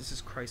masters. This is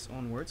Christ's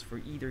own words. For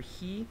either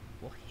he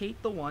will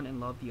hate the one and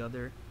love the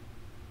other,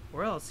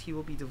 or else he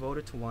will be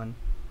devoted to one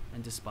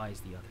and despise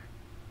the other.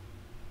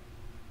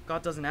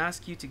 God doesn't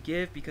ask you to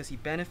give because he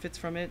benefits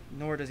from it,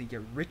 nor does he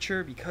get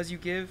richer because you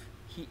give.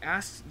 He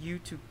asks you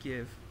to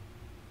give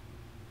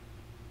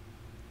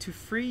to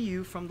free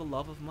you from the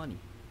love of money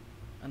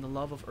and the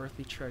love of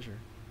earthly treasure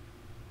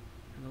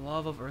and the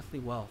love of earthly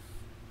wealth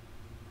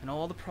and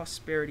all the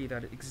prosperity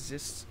that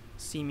exists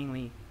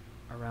seemingly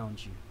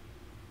around you.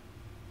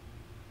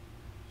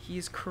 He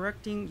is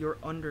correcting your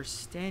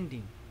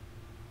understanding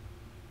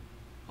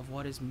of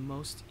what is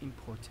most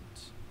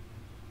important.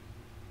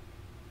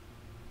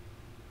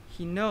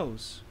 He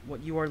knows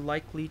what you are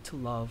likely to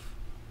love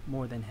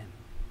more than him.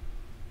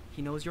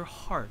 He knows your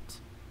heart.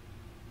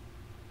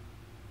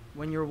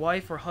 When your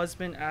wife or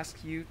husband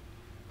asks you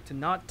to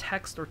not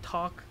text or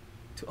talk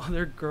to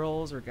other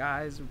girls or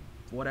guys or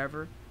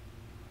whatever,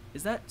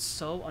 is that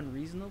so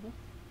unreasonable?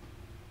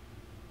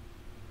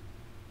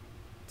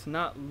 To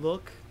not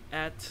look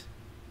at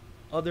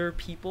other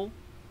people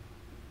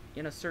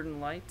in a certain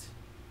light?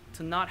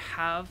 To not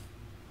have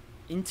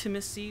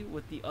intimacy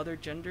with the other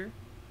gender?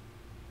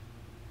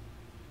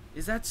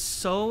 Is that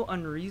so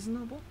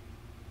unreasonable?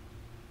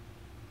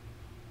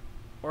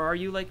 Or are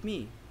you like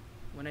me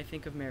when I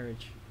think of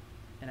marriage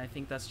and I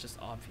think that's just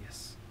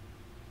obvious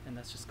and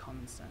that's just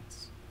common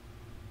sense?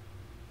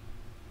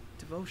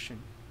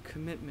 Devotion,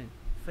 commitment,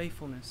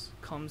 faithfulness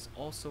comes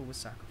also with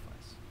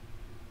sacrifice.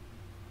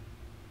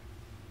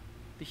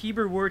 The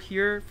Hebrew word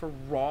here for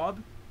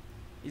rob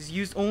is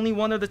used only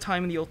one other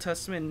time in the Old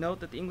Testament. Note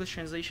that the English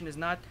translation is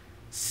not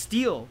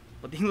steal,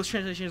 but the English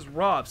translation is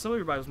rob. Some of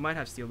your Bibles might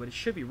have steal, but it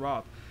should be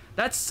rob.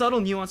 That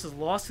subtle nuance is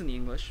lost in the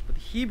English, but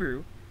the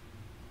Hebrew,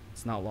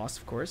 it's not lost,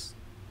 of course.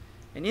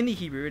 And in the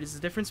Hebrew, it is the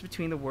difference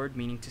between the word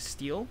meaning to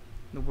steal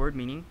and the word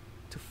meaning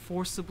to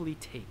forcibly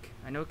take.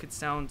 I know it could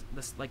sound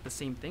like the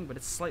same thing, but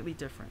it's slightly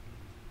different.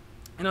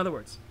 In other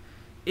words,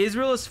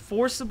 Israel is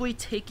forcibly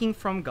taking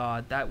from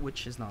God that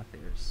which is not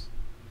theirs.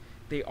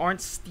 They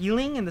aren't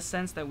stealing in the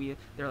sense that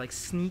they're like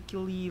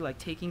sneakily like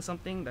taking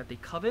something that they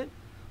covet,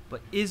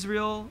 but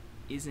Israel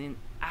is in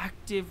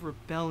active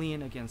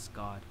rebellion against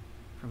God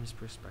from his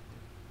perspective.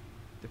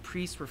 The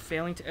priests were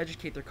failing to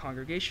educate their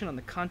congregation on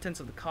the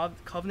contents of the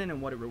covenant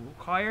and what it would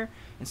require,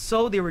 and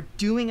so they were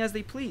doing as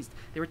they pleased.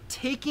 They were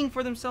taking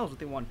for themselves what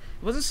they wanted.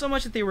 It wasn't so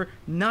much that they were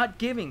not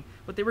giving,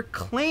 but they were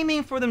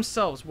claiming for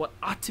themselves what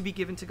ought to be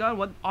given to God,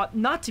 what ought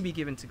not to be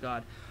given to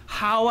God,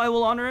 how I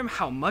will honor him,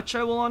 how much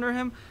I will honor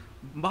him,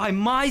 by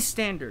my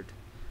standard.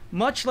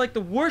 Much like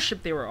the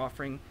worship they were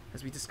offering,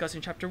 as we discussed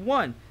in chapter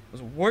 1. It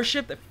was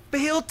worship that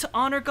failed to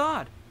honor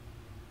God.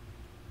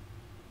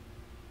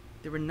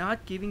 They were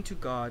not giving to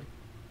God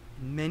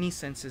in many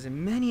senses,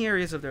 in many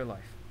areas of their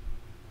life,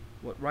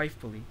 what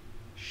rightfully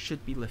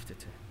should be lifted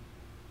to him.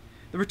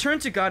 The return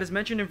to God, as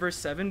mentioned in verse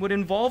 7, would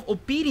involve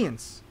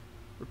obedience.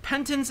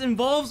 Repentance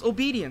involves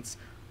obedience.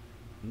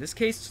 In this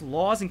case,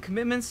 laws and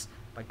commitments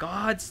by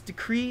God's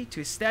decree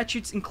to his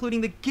statutes,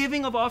 including the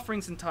giving of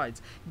offerings and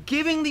tithes.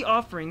 Giving the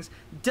offerings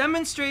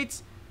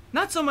demonstrates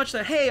not so much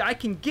that, hey, I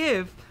can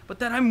give, but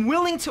that I'm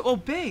willing to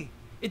obey.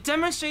 It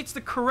demonstrates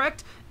the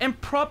correct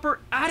and proper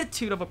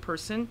attitude of a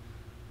person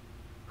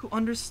who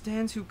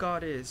understands who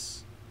God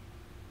is.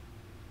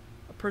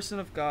 A person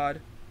of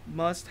God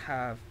must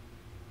have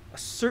a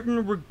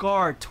certain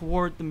regard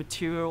toward the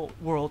material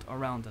world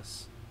around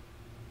us.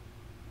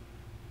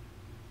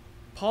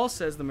 Paul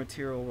says the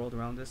material world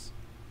around us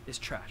is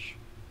trash.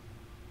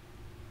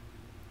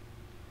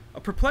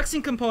 A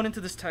perplexing component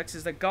to this text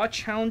is that God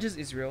challenges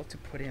Israel to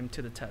put him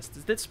to the test.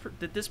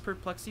 Did this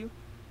perplex you?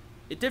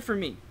 It did for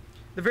me.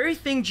 The very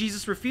thing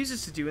Jesus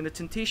refuses to do in the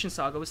temptation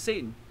saga was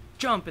Satan.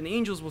 Jump and the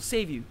angels will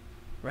save you,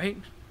 right?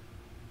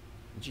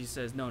 And Jesus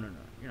says, no,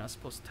 you're not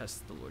supposed to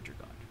test the Lord your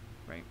God,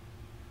 right?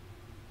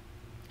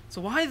 So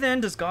why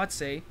then does God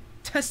say,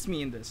 test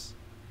me in this,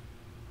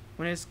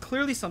 when it is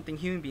clearly something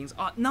human beings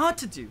ought not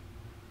to do?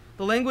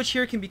 The language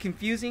here can be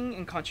confusing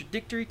and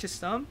contradictory to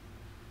some,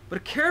 but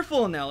a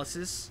careful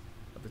analysis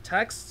of the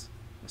text,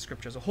 the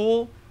scripture as a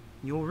whole,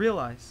 you will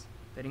realize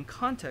that in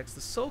context,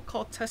 the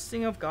so-called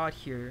testing of God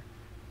here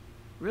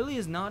really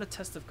is not a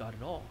test of God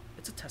at all.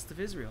 It's a test of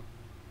Israel.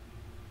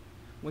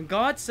 When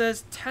God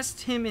says,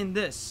 test him in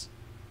this,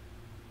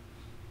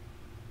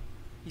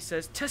 he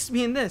says, test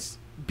me in this.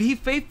 Be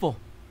faithful.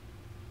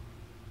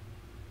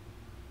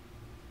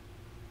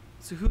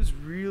 So who's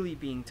really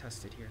being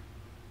tested here?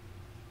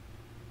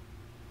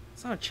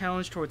 It's not a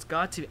challenge towards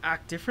God to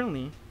act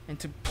differently and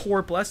to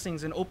pour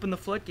blessings and open the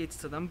floodgates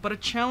to them, but a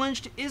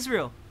challenge to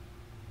Israel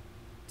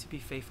to be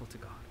faithful to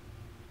God.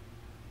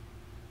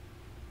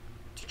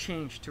 To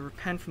change, to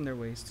repent from their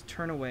ways, to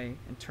turn away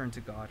and turn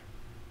to God.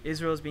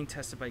 Israel is being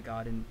tested by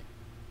God in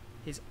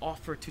his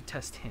offer to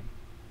test him.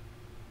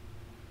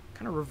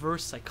 Kind of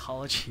reverse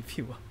psychology, if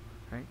you will,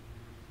 right?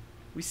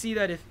 We see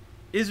that if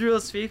Israel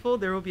is faithful,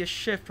 there will be a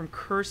shift from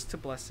curse to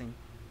blessing.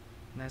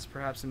 And that's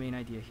perhaps the main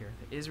idea here.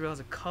 That Israel has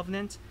a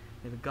covenant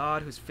with a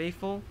God who's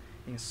faithful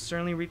and can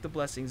certainly reap the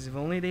blessings if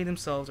only they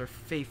themselves are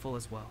faithful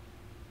as well.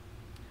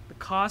 The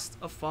cost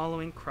of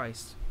following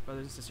Christ,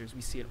 brothers and sisters,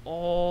 we see it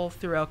all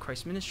throughout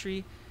Christ's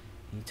ministry,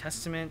 the New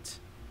Testament.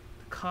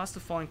 The cost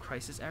of following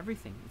Christ is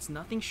everything. It's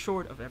nothing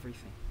short of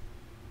everything.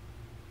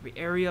 Every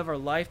area of our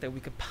life that we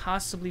could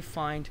possibly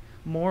find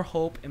more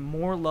hope and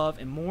more love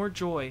and more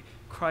joy,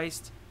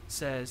 Christ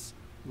says,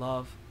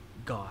 love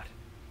God.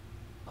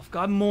 Love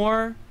God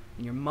more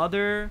than your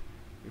mother,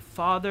 your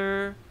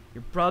father,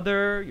 your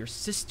brother, your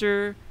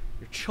sister,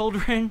 your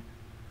children.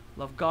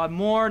 Love God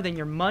more than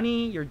your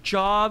money, your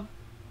job.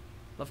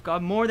 Love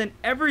God more than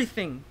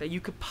everything that you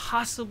could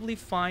possibly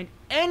find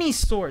any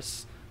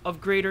source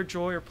of greater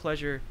joy or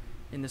pleasure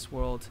in this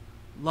world.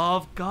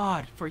 Love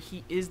God, for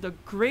he is the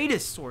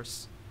greatest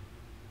source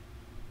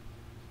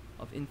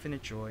of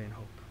infinite joy and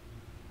hope.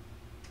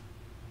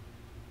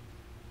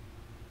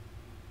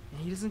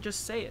 And he doesn't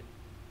just say it.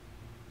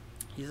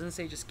 He doesn't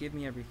say, just give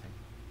me everything.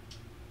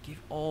 Give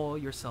all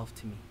yourself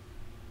to me.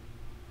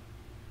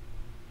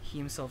 He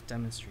himself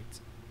demonstrates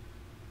it.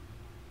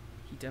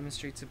 He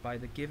demonstrates it by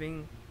the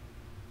giving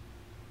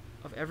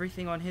of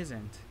everything on his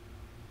end,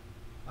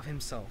 of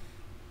himself,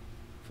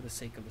 for the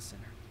sake of the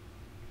sinner.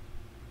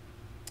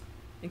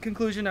 In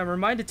conclusion, I'm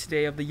reminded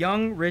today of the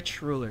young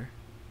rich ruler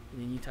in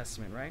the New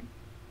Testament, right?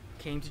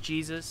 Came to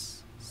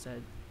Jesus,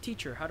 said,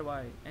 "Teacher, how do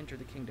I enter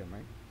the kingdom?"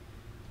 Right?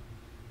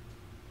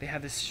 They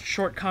had this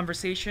short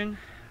conversation.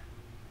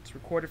 It's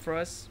recorded for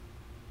us.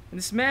 And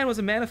this man was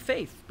a man of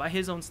faith by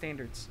his own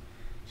standards.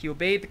 He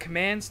obeyed the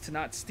commands to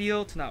not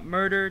steal, to not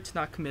murder, to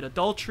not commit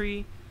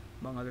adultery,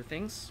 among other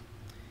things.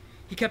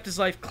 He kept his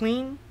life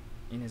clean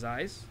in his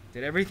eyes,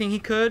 did everything he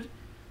could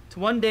to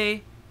one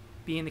day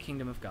be in the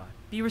kingdom of God,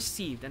 be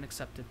received and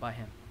accepted by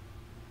him.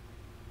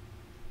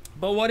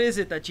 But what is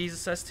it that Jesus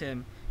says to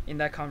him in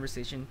that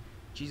conversation?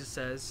 Jesus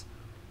says,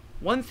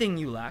 "One thing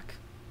you lack,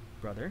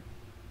 brother.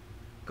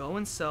 Go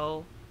and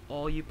sell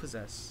all you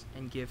possess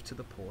and give to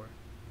the poor,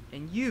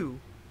 and you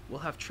will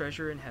have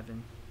treasure in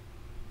heaven.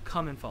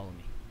 Come and follow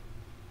me."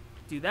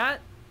 Do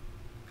that,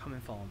 come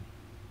and follow me.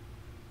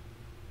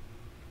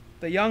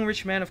 The young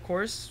rich man, of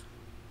course,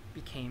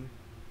 became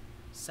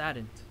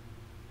saddened.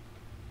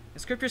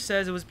 And scripture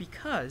says it was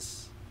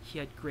because he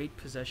had great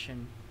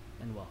possession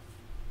and wealth.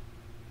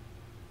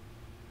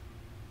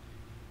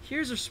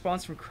 Here's a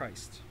response from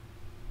Christ.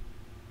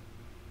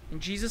 And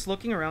Jesus,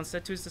 looking around,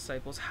 said to his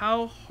disciples,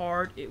 "How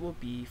hard it will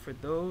be for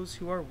those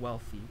who are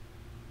wealthy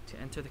to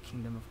enter the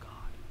kingdom of God."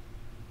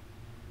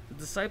 The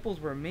disciples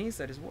were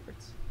amazed at his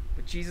words.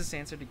 But Jesus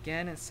answered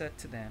again and said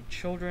to them,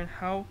 "Children,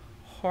 how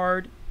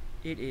hard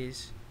it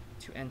is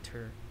to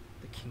enter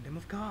the kingdom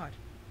of God.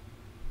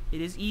 It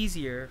is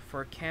easier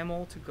for a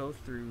camel to go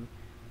through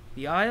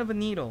the eye of a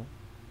needle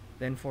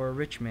than for a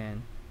rich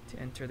man to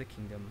enter the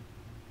kingdom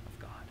of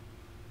God."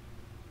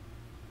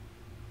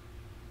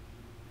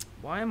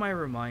 Why am I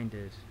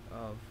reminded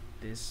of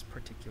this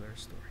particular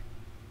story?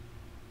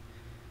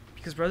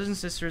 Because, brothers and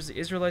sisters, the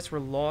Israelites were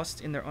lost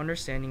in their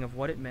understanding of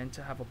what it meant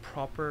to have a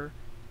proper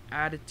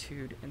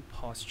attitude and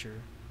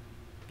posture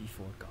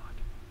before God.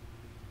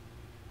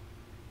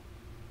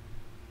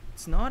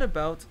 It's not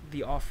about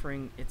the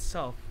offering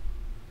itself,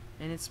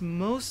 and it's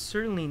most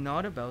certainly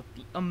not about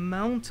the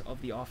amount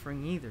of the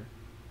offering either.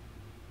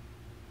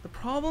 The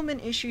problem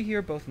and issue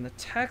here, both in the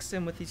text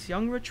and with this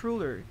young rich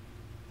ruler,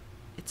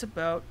 it's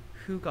about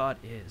who God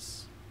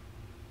is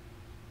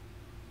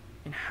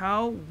and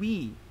how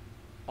we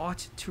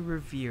ought to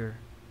revere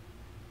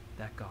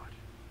that God.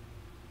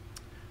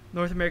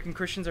 North American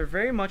Christians are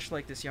very much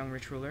like this young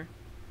rich ruler,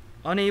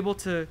 unable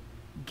to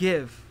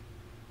give,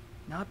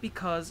 not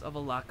because of a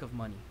lack of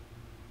money.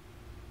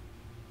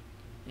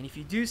 And if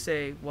you do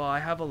say, well, I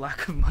have a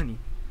lack of money,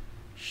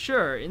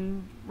 sure,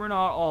 and we're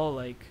not all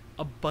like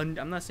abundant.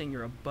 I'm not saying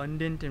you're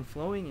abundant and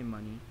flowing in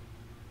money.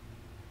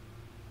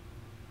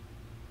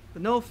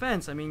 But no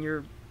offense, I mean,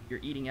 you're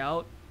eating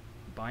out,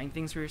 buying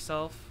things for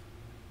yourself,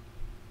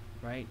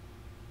 right?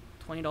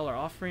 $20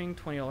 offering,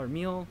 $20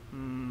 meal,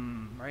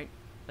 right?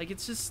 Like,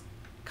 it's just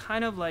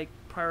kind of like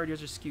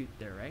priorities are skewed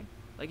there, right?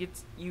 Like,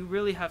 it's, you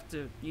really have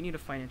to, you need a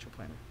financial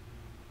planner.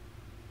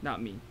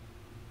 Not me.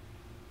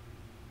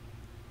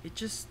 It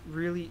just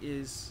really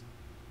is,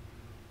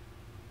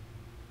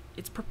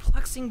 it's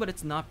perplexing, but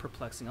it's not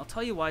perplexing. I'll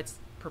tell you why it's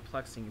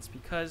perplexing. It's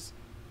because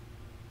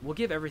we'll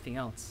give everything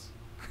else.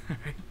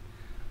 Right?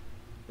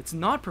 It's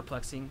not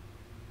perplexing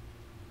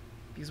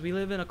because we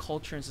live in a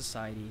culture and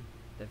society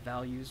that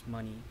values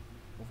money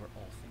over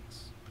all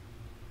things.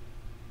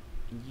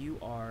 And you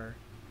are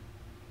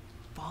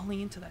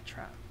falling into that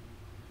trap.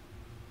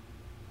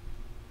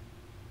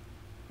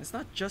 It's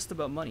not just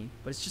about money,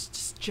 but it's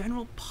just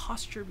general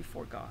posture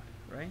before God,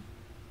 right?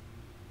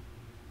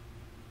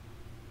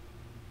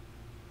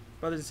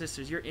 Brothers and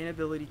sisters, your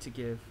inability to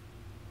give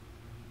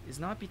is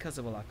not because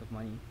of a lack of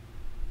money.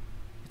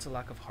 It's a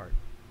lack of heart,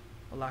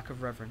 a lack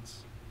of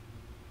reverence.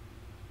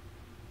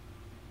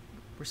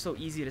 We're so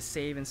easy to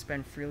save and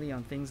spend freely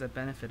on things that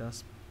benefit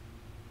us.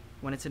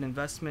 When it's an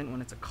investment,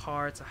 when it's a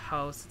car, it's a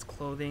house, it's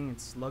clothing,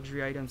 it's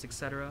luxury items,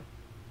 etc.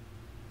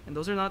 And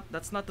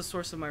that's not the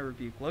source of my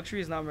rebuke. Luxury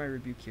is not my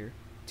rebuke here.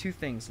 Two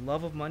things: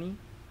 love of money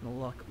and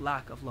a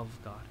lack of love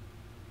of God.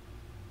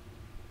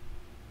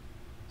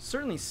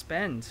 Certainly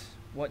spend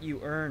what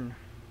you earn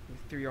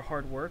through your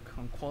hard work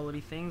on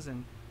quality things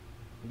and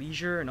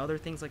leisure and other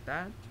things like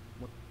that.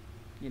 What,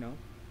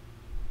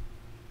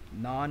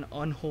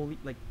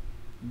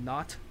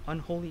 not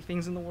unholy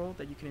things in the world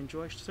that you can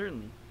enjoy,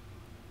 certainly.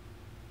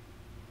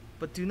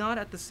 But do not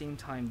at the same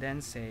time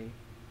then say,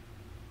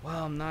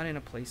 well, I'm not in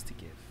a place to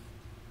give.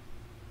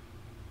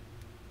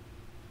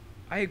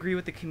 I agree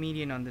with the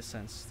comedian on this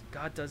sense.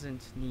 God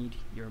doesn't need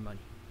your money.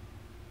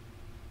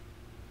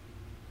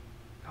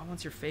 God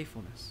wants your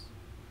faithfulness.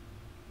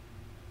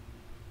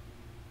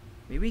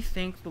 May we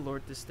thank the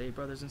Lord this day,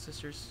 brothers and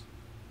sisters,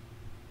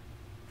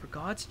 for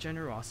God's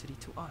generosity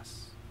to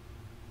us,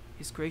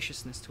 His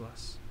graciousness to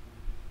us.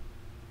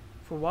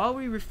 For while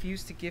we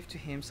refuse to give to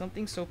Him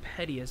something so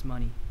petty as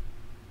money,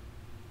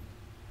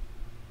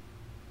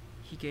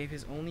 He gave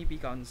His only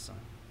begotten Son,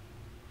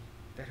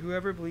 that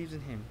whoever believes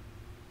in Him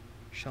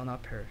shall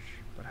not perish,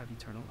 but have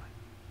eternal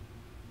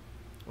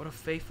life. What a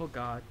faithful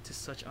God to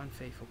such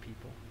unfaithful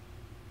people.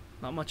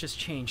 Not much has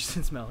changed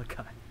since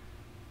Malachi.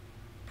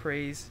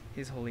 Praise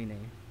His holy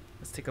name.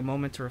 Let's take a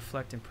moment to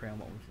reflect and pray on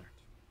what we've learned.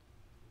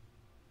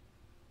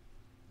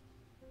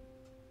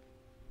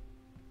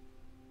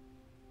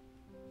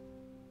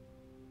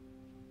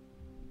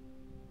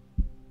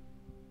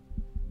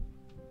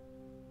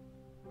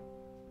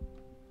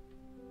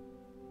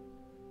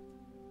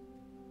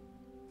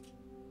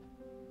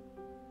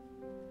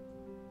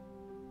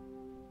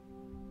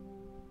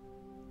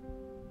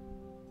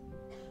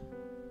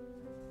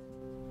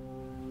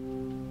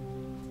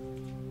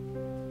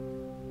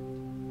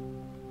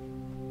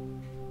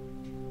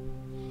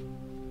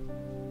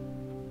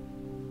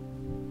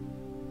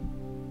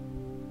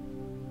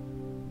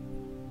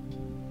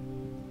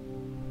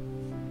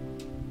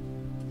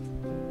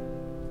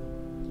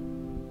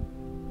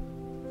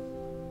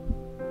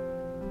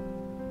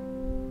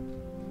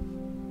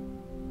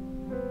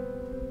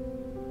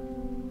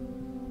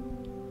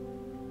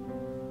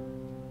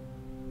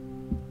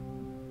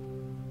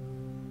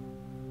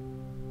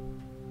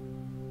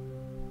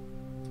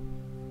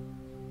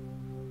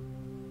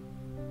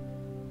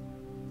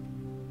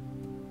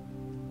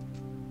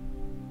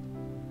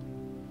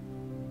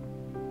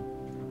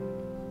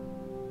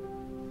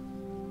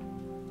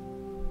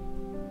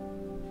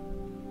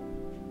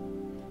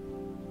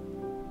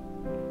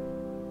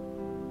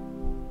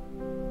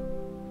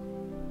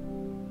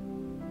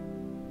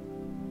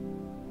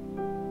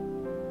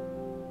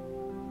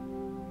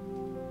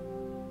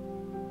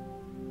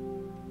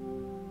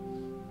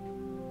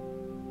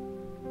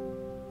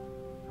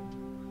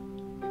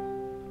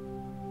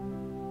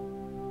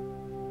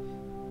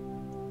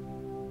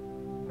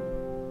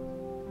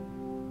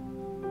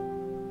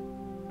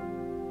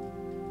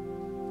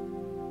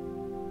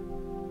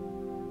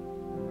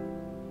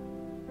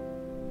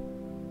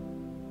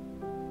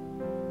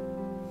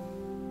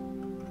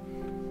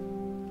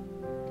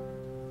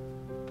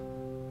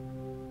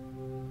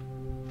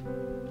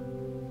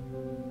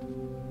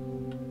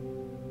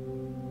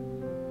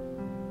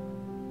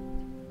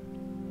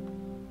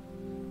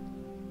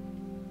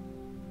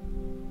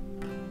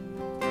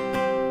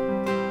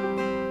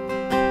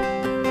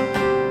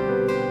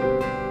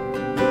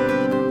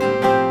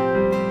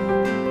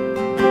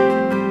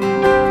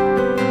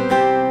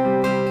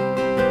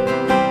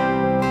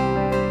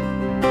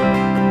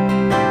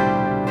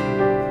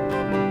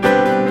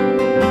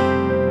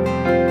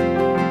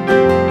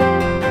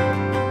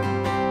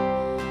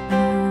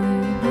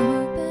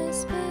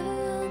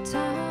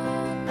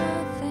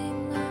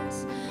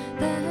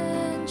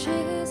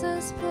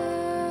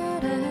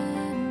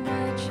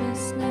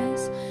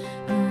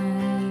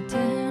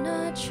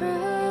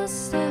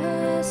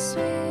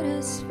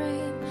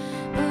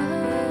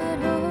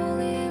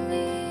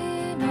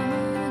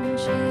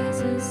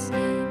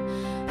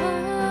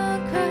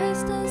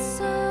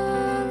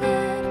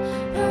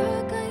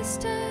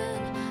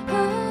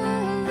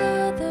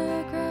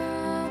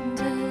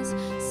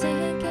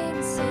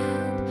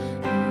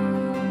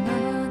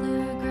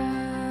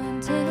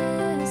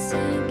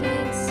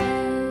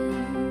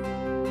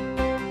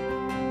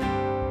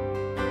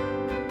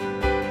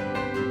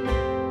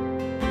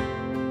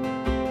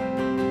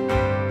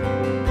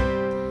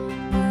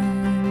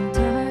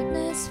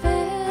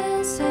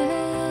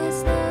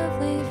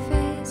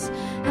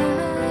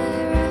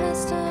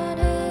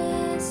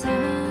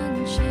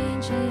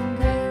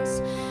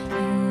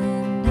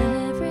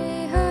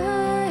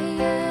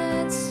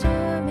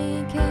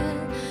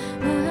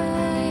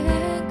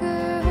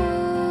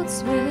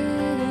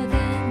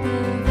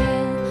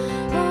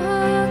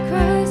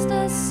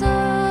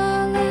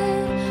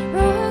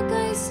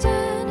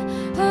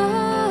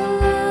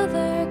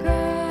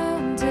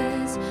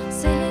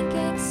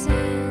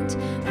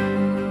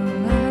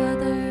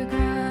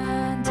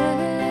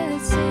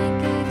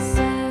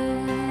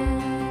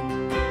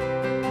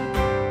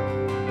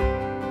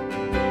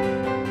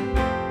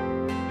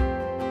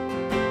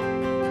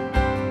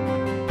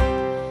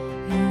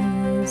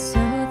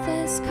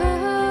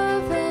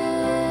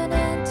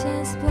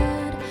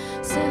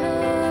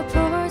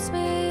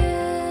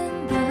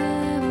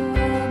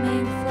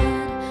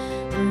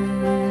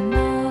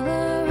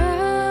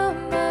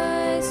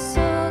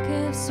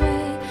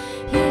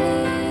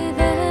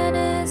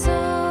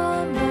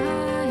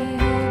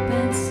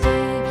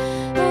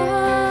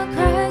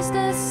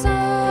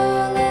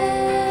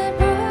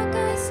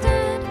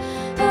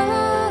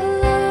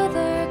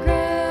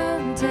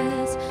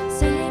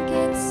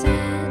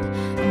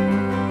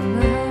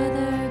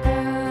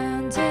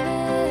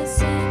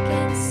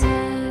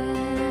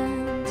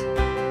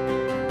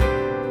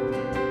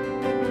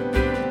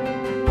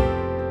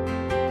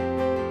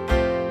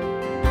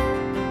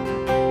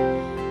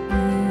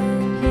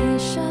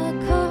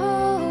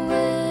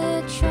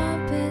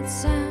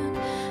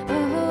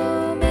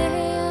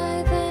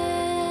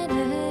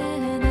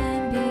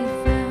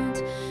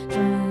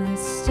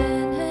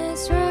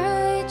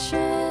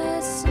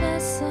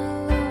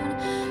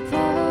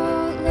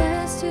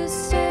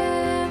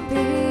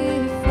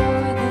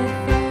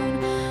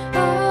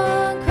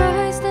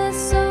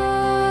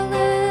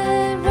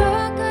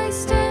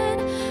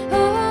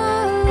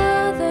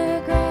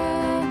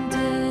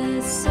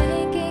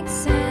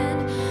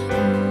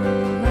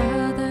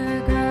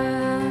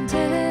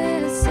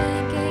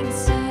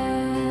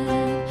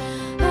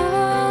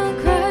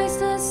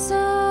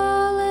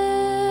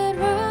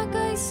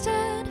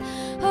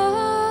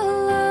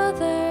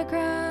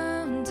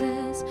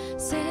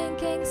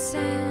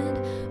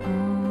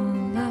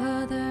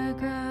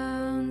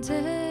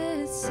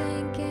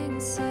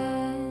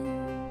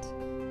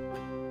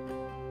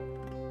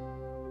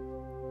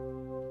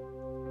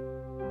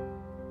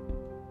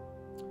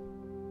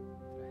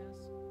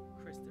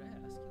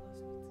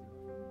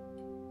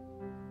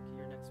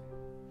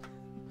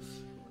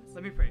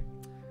 Let me pray.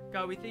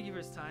 God, we thank you for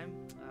this time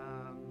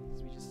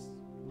as we just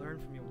learn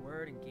from your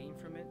word and gain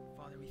from it.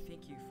 Father, we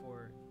thank you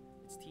for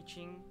its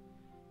teaching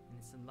and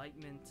its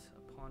enlightenment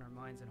upon our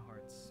minds and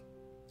hearts.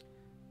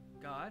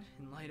 God,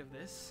 in light of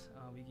this,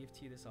 we give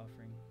to you this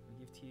offering. We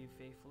give to you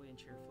faithfully and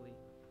cheerfully.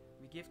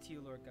 We give to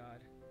you, Lord God,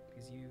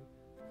 because you,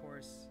 of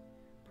course,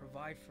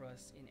 provide for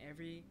us in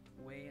every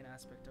way and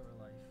aspect of our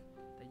life,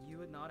 that you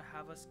would not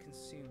have us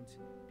consumed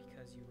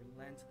because you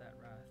relent that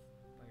wrath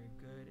by your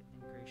good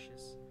and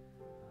gracious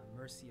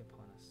mercy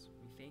upon us.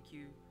 We thank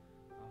you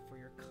for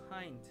your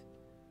kind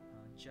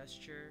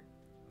gesture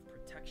of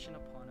protection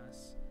upon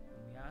us,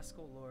 and we ask,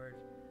 O Lord,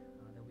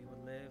 that we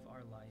would live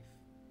our life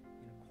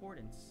in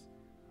accordance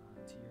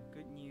to your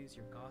good news,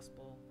 your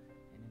gospel,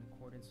 and in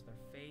accordance with our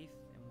faith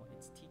and what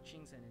its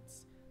teachings and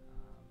its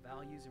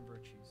values and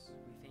virtues.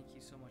 We thank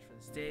you so much for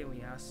this day, and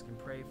we ask and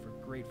pray for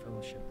great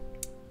fellowship.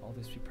 All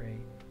this we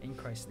pray in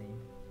Christ's name.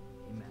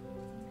 Amen.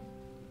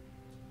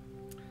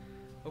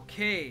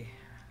 Okay,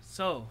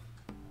 so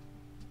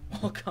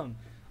welcome.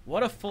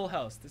 What a full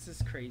house. This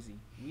is crazy.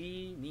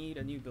 We need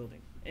a new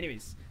building.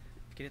 Anyways,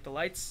 we can hit the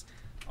lights.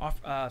 Not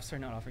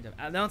offering time.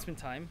 Announcement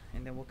time,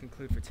 and then we'll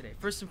conclude for today.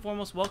 First and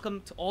foremost,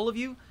 welcome to all of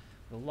you.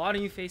 A lot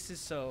of new faces,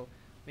 so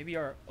maybe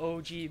our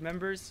OG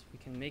members, we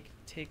can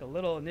take a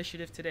little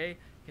initiative today,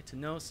 get to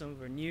know some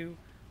of our new,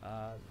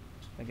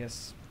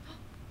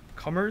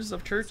 comers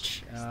of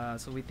church.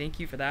 So we thank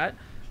you for that.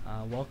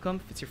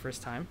 Welcome if it's your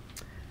first time.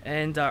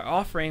 And our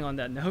offering on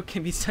that note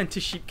can be sent to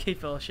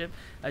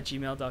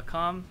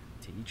sheepcavefellowship@gmail.com.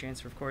 To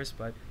e-transfer, of course,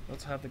 but we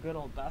also have the good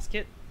old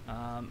basket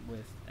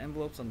with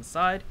envelopes on the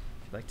side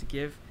if you'd like to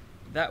give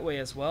that way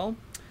as well.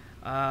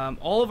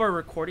 All of our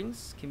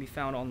recordings can be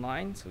found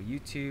online, so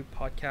YouTube,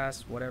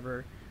 podcast,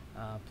 whatever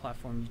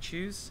platform you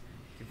choose.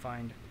 You can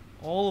find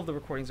all of the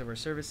recordings of our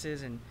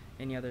services and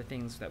any other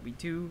things that we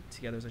do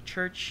together as a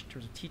church in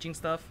terms of teaching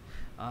stuff.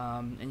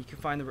 And you can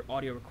find the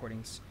audio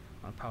recordings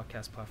on a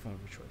podcast platform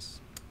of your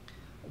choice.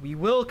 We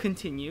will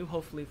continue,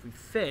 hopefully if we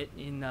fit,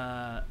 in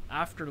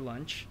after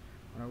lunch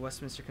on our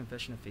Westminster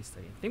Confession of Faith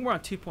study. I think we're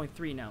on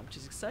 2.3 now, which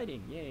is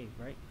exciting. Yay,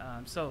 right?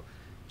 So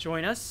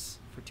join us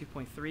for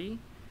 2.3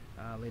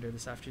 later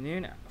this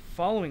afternoon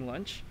following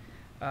lunch.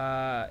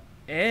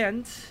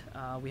 And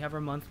we have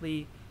our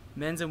monthly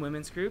men's and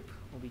women's group.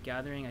 We'll be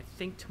gathering, I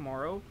think,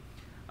 tomorrow.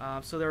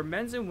 So there are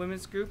men's and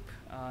women's group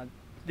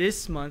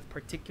this month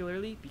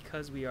particularly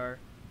because we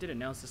did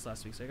announce this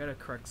last week, so I got to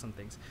correct some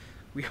things.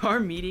 We are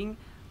meeting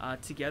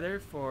together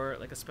for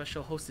like a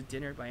special hosted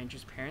dinner by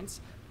Andrew's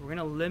parents. We're going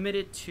to limit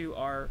it to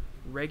our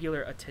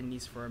regular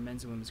attendees for our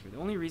men's and women's group. The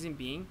only reason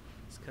being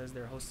is because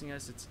they're hosting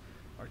us. It's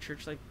our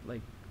church like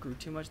grew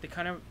too much.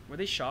 Were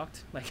they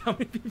shocked? Like how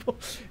many people?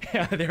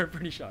 Yeah, they were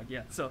pretty shocked.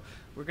 Yeah. So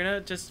we're going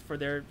to just, for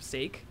their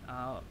sake,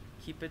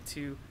 keep it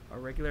to our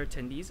regular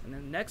attendees. And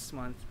then next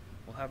month,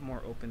 we'll have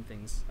more open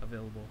things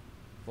available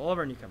for all of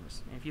our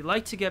newcomers. And if you'd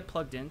like to get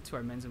plugged into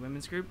our men's and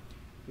women's group,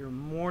 you're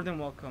more than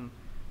welcome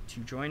to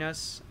join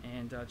us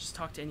and just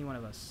talk to any one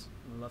of us.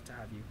 We'd love to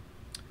have you.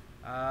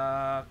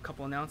 A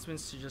couple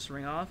announcements to just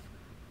ring off.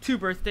 2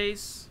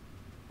 birthdays.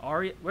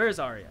 Aria, where is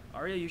Aria?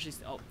 Aria usually,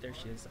 there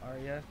she is.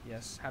 Aria,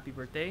 yes, happy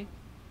birthday.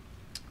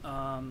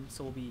 So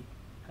we'll be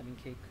having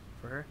cake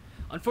for her.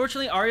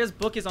 Unfortunately, Aria's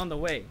book is on the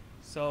way,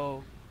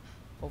 so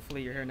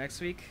hopefully you're here next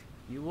week.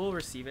 You will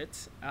receive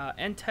it.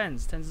 And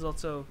Tens is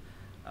also,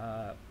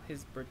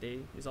 his birthday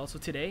is also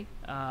today.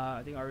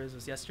 I think Aria's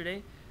was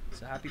yesterday.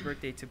 So happy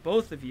birthday to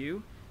both of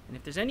you. And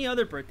if there's any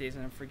other birthdays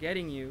and I'm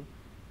forgetting you,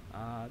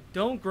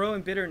 don't grow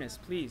in bitterness,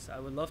 please. I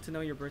would love to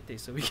know your birthday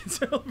so we can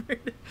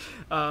celebrate it.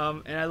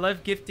 And I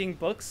love gifting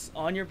books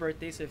on your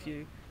birthday. So it's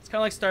kind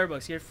of like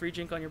Starbucks. You get a free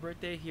drink on your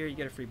birthday. Here you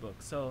get a free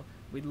book. So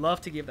we'd love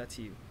to give that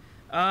to you.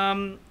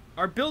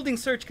 Our building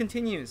search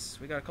continues.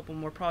 We got a couple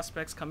more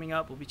prospects coming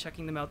up. We'll be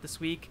checking them out this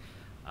week.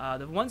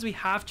 The ones we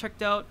have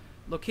checked out,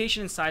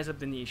 location and size have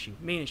been the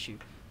main issue.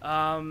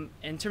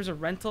 In terms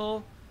of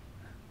rental,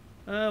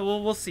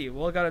 we'll see.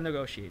 We'll gotta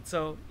negotiate.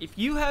 So if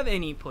you have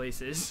any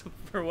places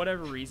for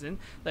whatever reason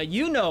that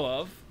you know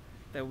of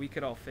that we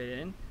could all fit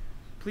in,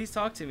 please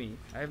talk to me.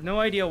 I have no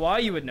idea why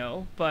you would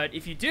know, but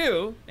if you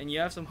do and you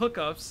have some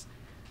hookups,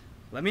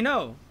 let me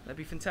know. That'd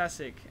be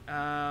fantastic.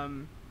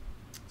 So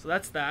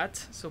that's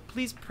that. So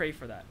please pray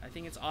for that. I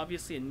think it's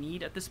obviously a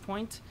need at this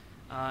point,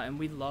 and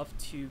we'd love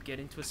to get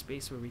into a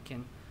space where we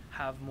can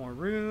have more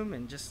room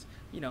and just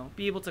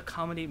be able to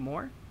accommodate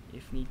more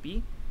if need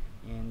be.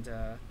 And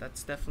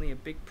that's definitely a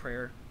big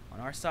prayer on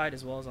our side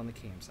as well as on the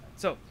KM side.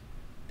 So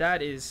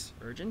that is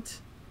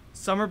urgent.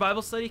 Summer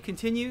Bible study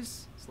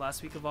continues. It's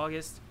last week of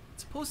August.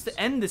 It's supposed to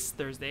end this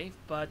Thursday,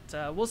 but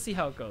we'll see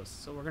how it goes.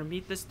 So we're going to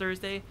meet this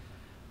Thursday,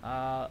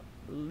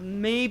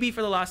 maybe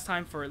for the last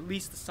time for at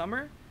least the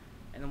summer,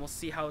 and then we'll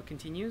see how it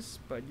continues.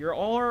 But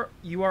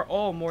you are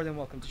all more than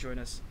welcome to join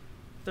us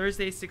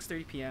Thursday,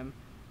 6:30 p.m.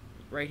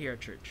 right here at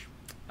church.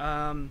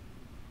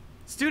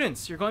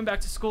 Students, you're going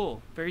back to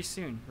school very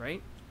soon,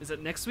 right? Is it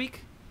next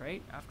week,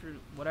 right? After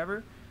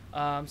whatever.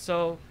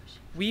 So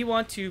we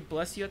want to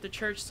bless you at the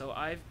church. So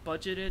I've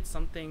budgeted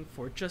something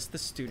for just the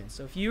students.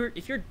 So if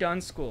you're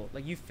done school,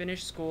 like you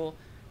finished school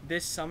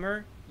this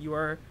summer, you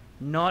are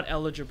not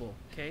eligible.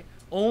 Okay,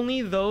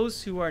 only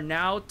those who are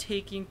now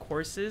taking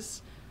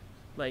courses,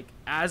 like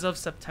as of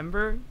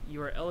September,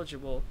 you are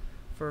eligible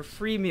for a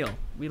free meal.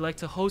 We like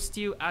to host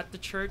you at the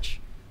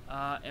church,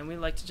 and we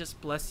like to just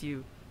bless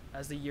you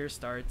as the year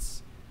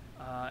starts,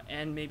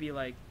 and maybe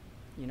like,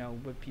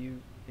 whip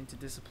you into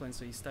discipline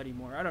so you study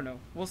more. I don't know.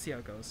 We'll see how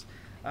it goes.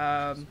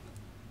 But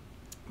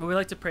we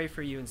like to pray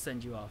for you and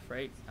send you off,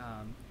 right?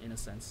 In a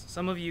sense.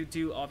 Some of you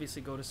do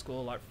obviously go to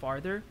school a lot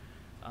farther.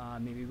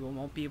 Maybe we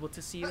won't be able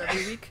to see you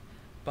every week,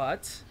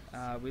 but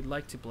we'd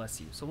like to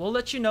bless you. So we'll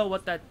let you know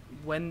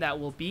when that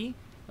will be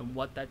and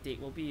what that date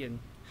will be and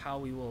how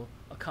we will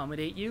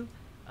accommodate you.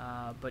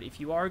 But if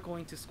you are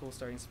going to school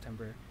starting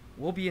September,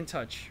 we'll be in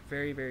touch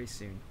very, very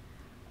soon.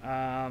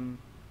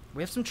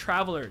 We have some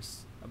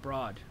travelers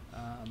abroad.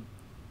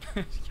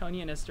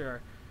 Kyani and Esther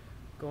are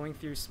going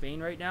through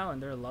Spain right now,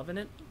 and they're loving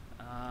it.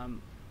 I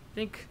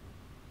think,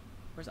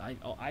 where's Ivy?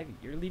 Oh, Ivy,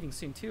 you're leaving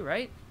soon too,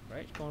 right?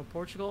 Right, going to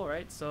Portugal,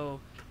 right? So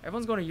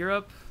everyone's going to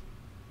Europe.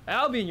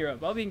 I'll be in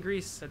Europe. I'll be in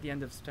Greece at the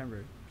end of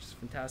September, which is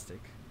fantastic.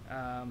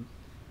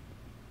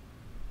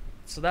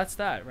 So that's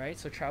that, right?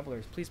 So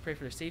travelers, please pray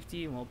for their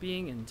safety and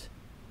well-being, and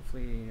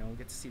hopefully, we'll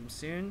get to see them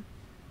soon.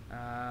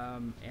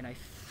 And I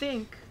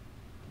think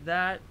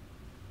that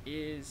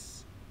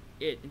is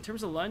it. In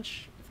terms of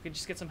lunch, if we could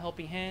just get some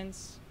helping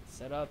hands,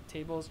 set up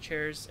tables,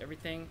 chairs,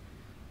 everything.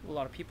 A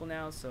lot of people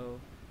now, so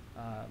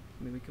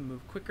maybe we can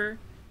move quicker,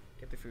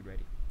 get the food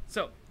ready.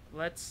 So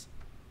let's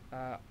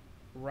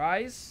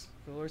rise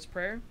for the Lord's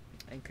Prayer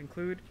and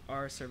conclude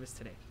our service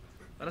today.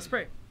 Let us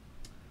pray.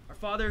 Our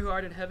Father who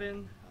art in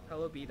heaven,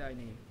 hallowed be thy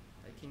name.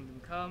 Thy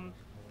kingdom come,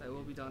 thy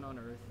will be done on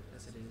earth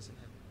as it is in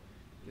heaven.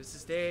 Give us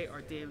this day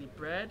our daily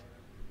bread.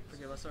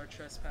 Forgive us our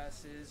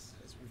trespasses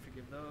as we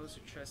forgive those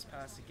who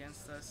trespass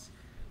against us.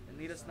 And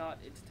lead us not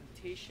into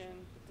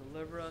temptation, but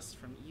deliver us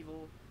from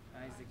evil.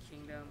 Thine is the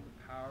kingdom,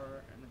 the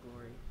power, and the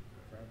glory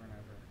forever and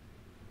ever.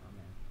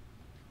 Amen.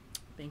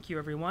 Thank you,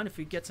 everyone. If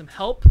we get some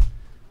help,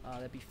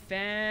 that'd be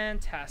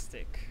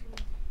fantastic.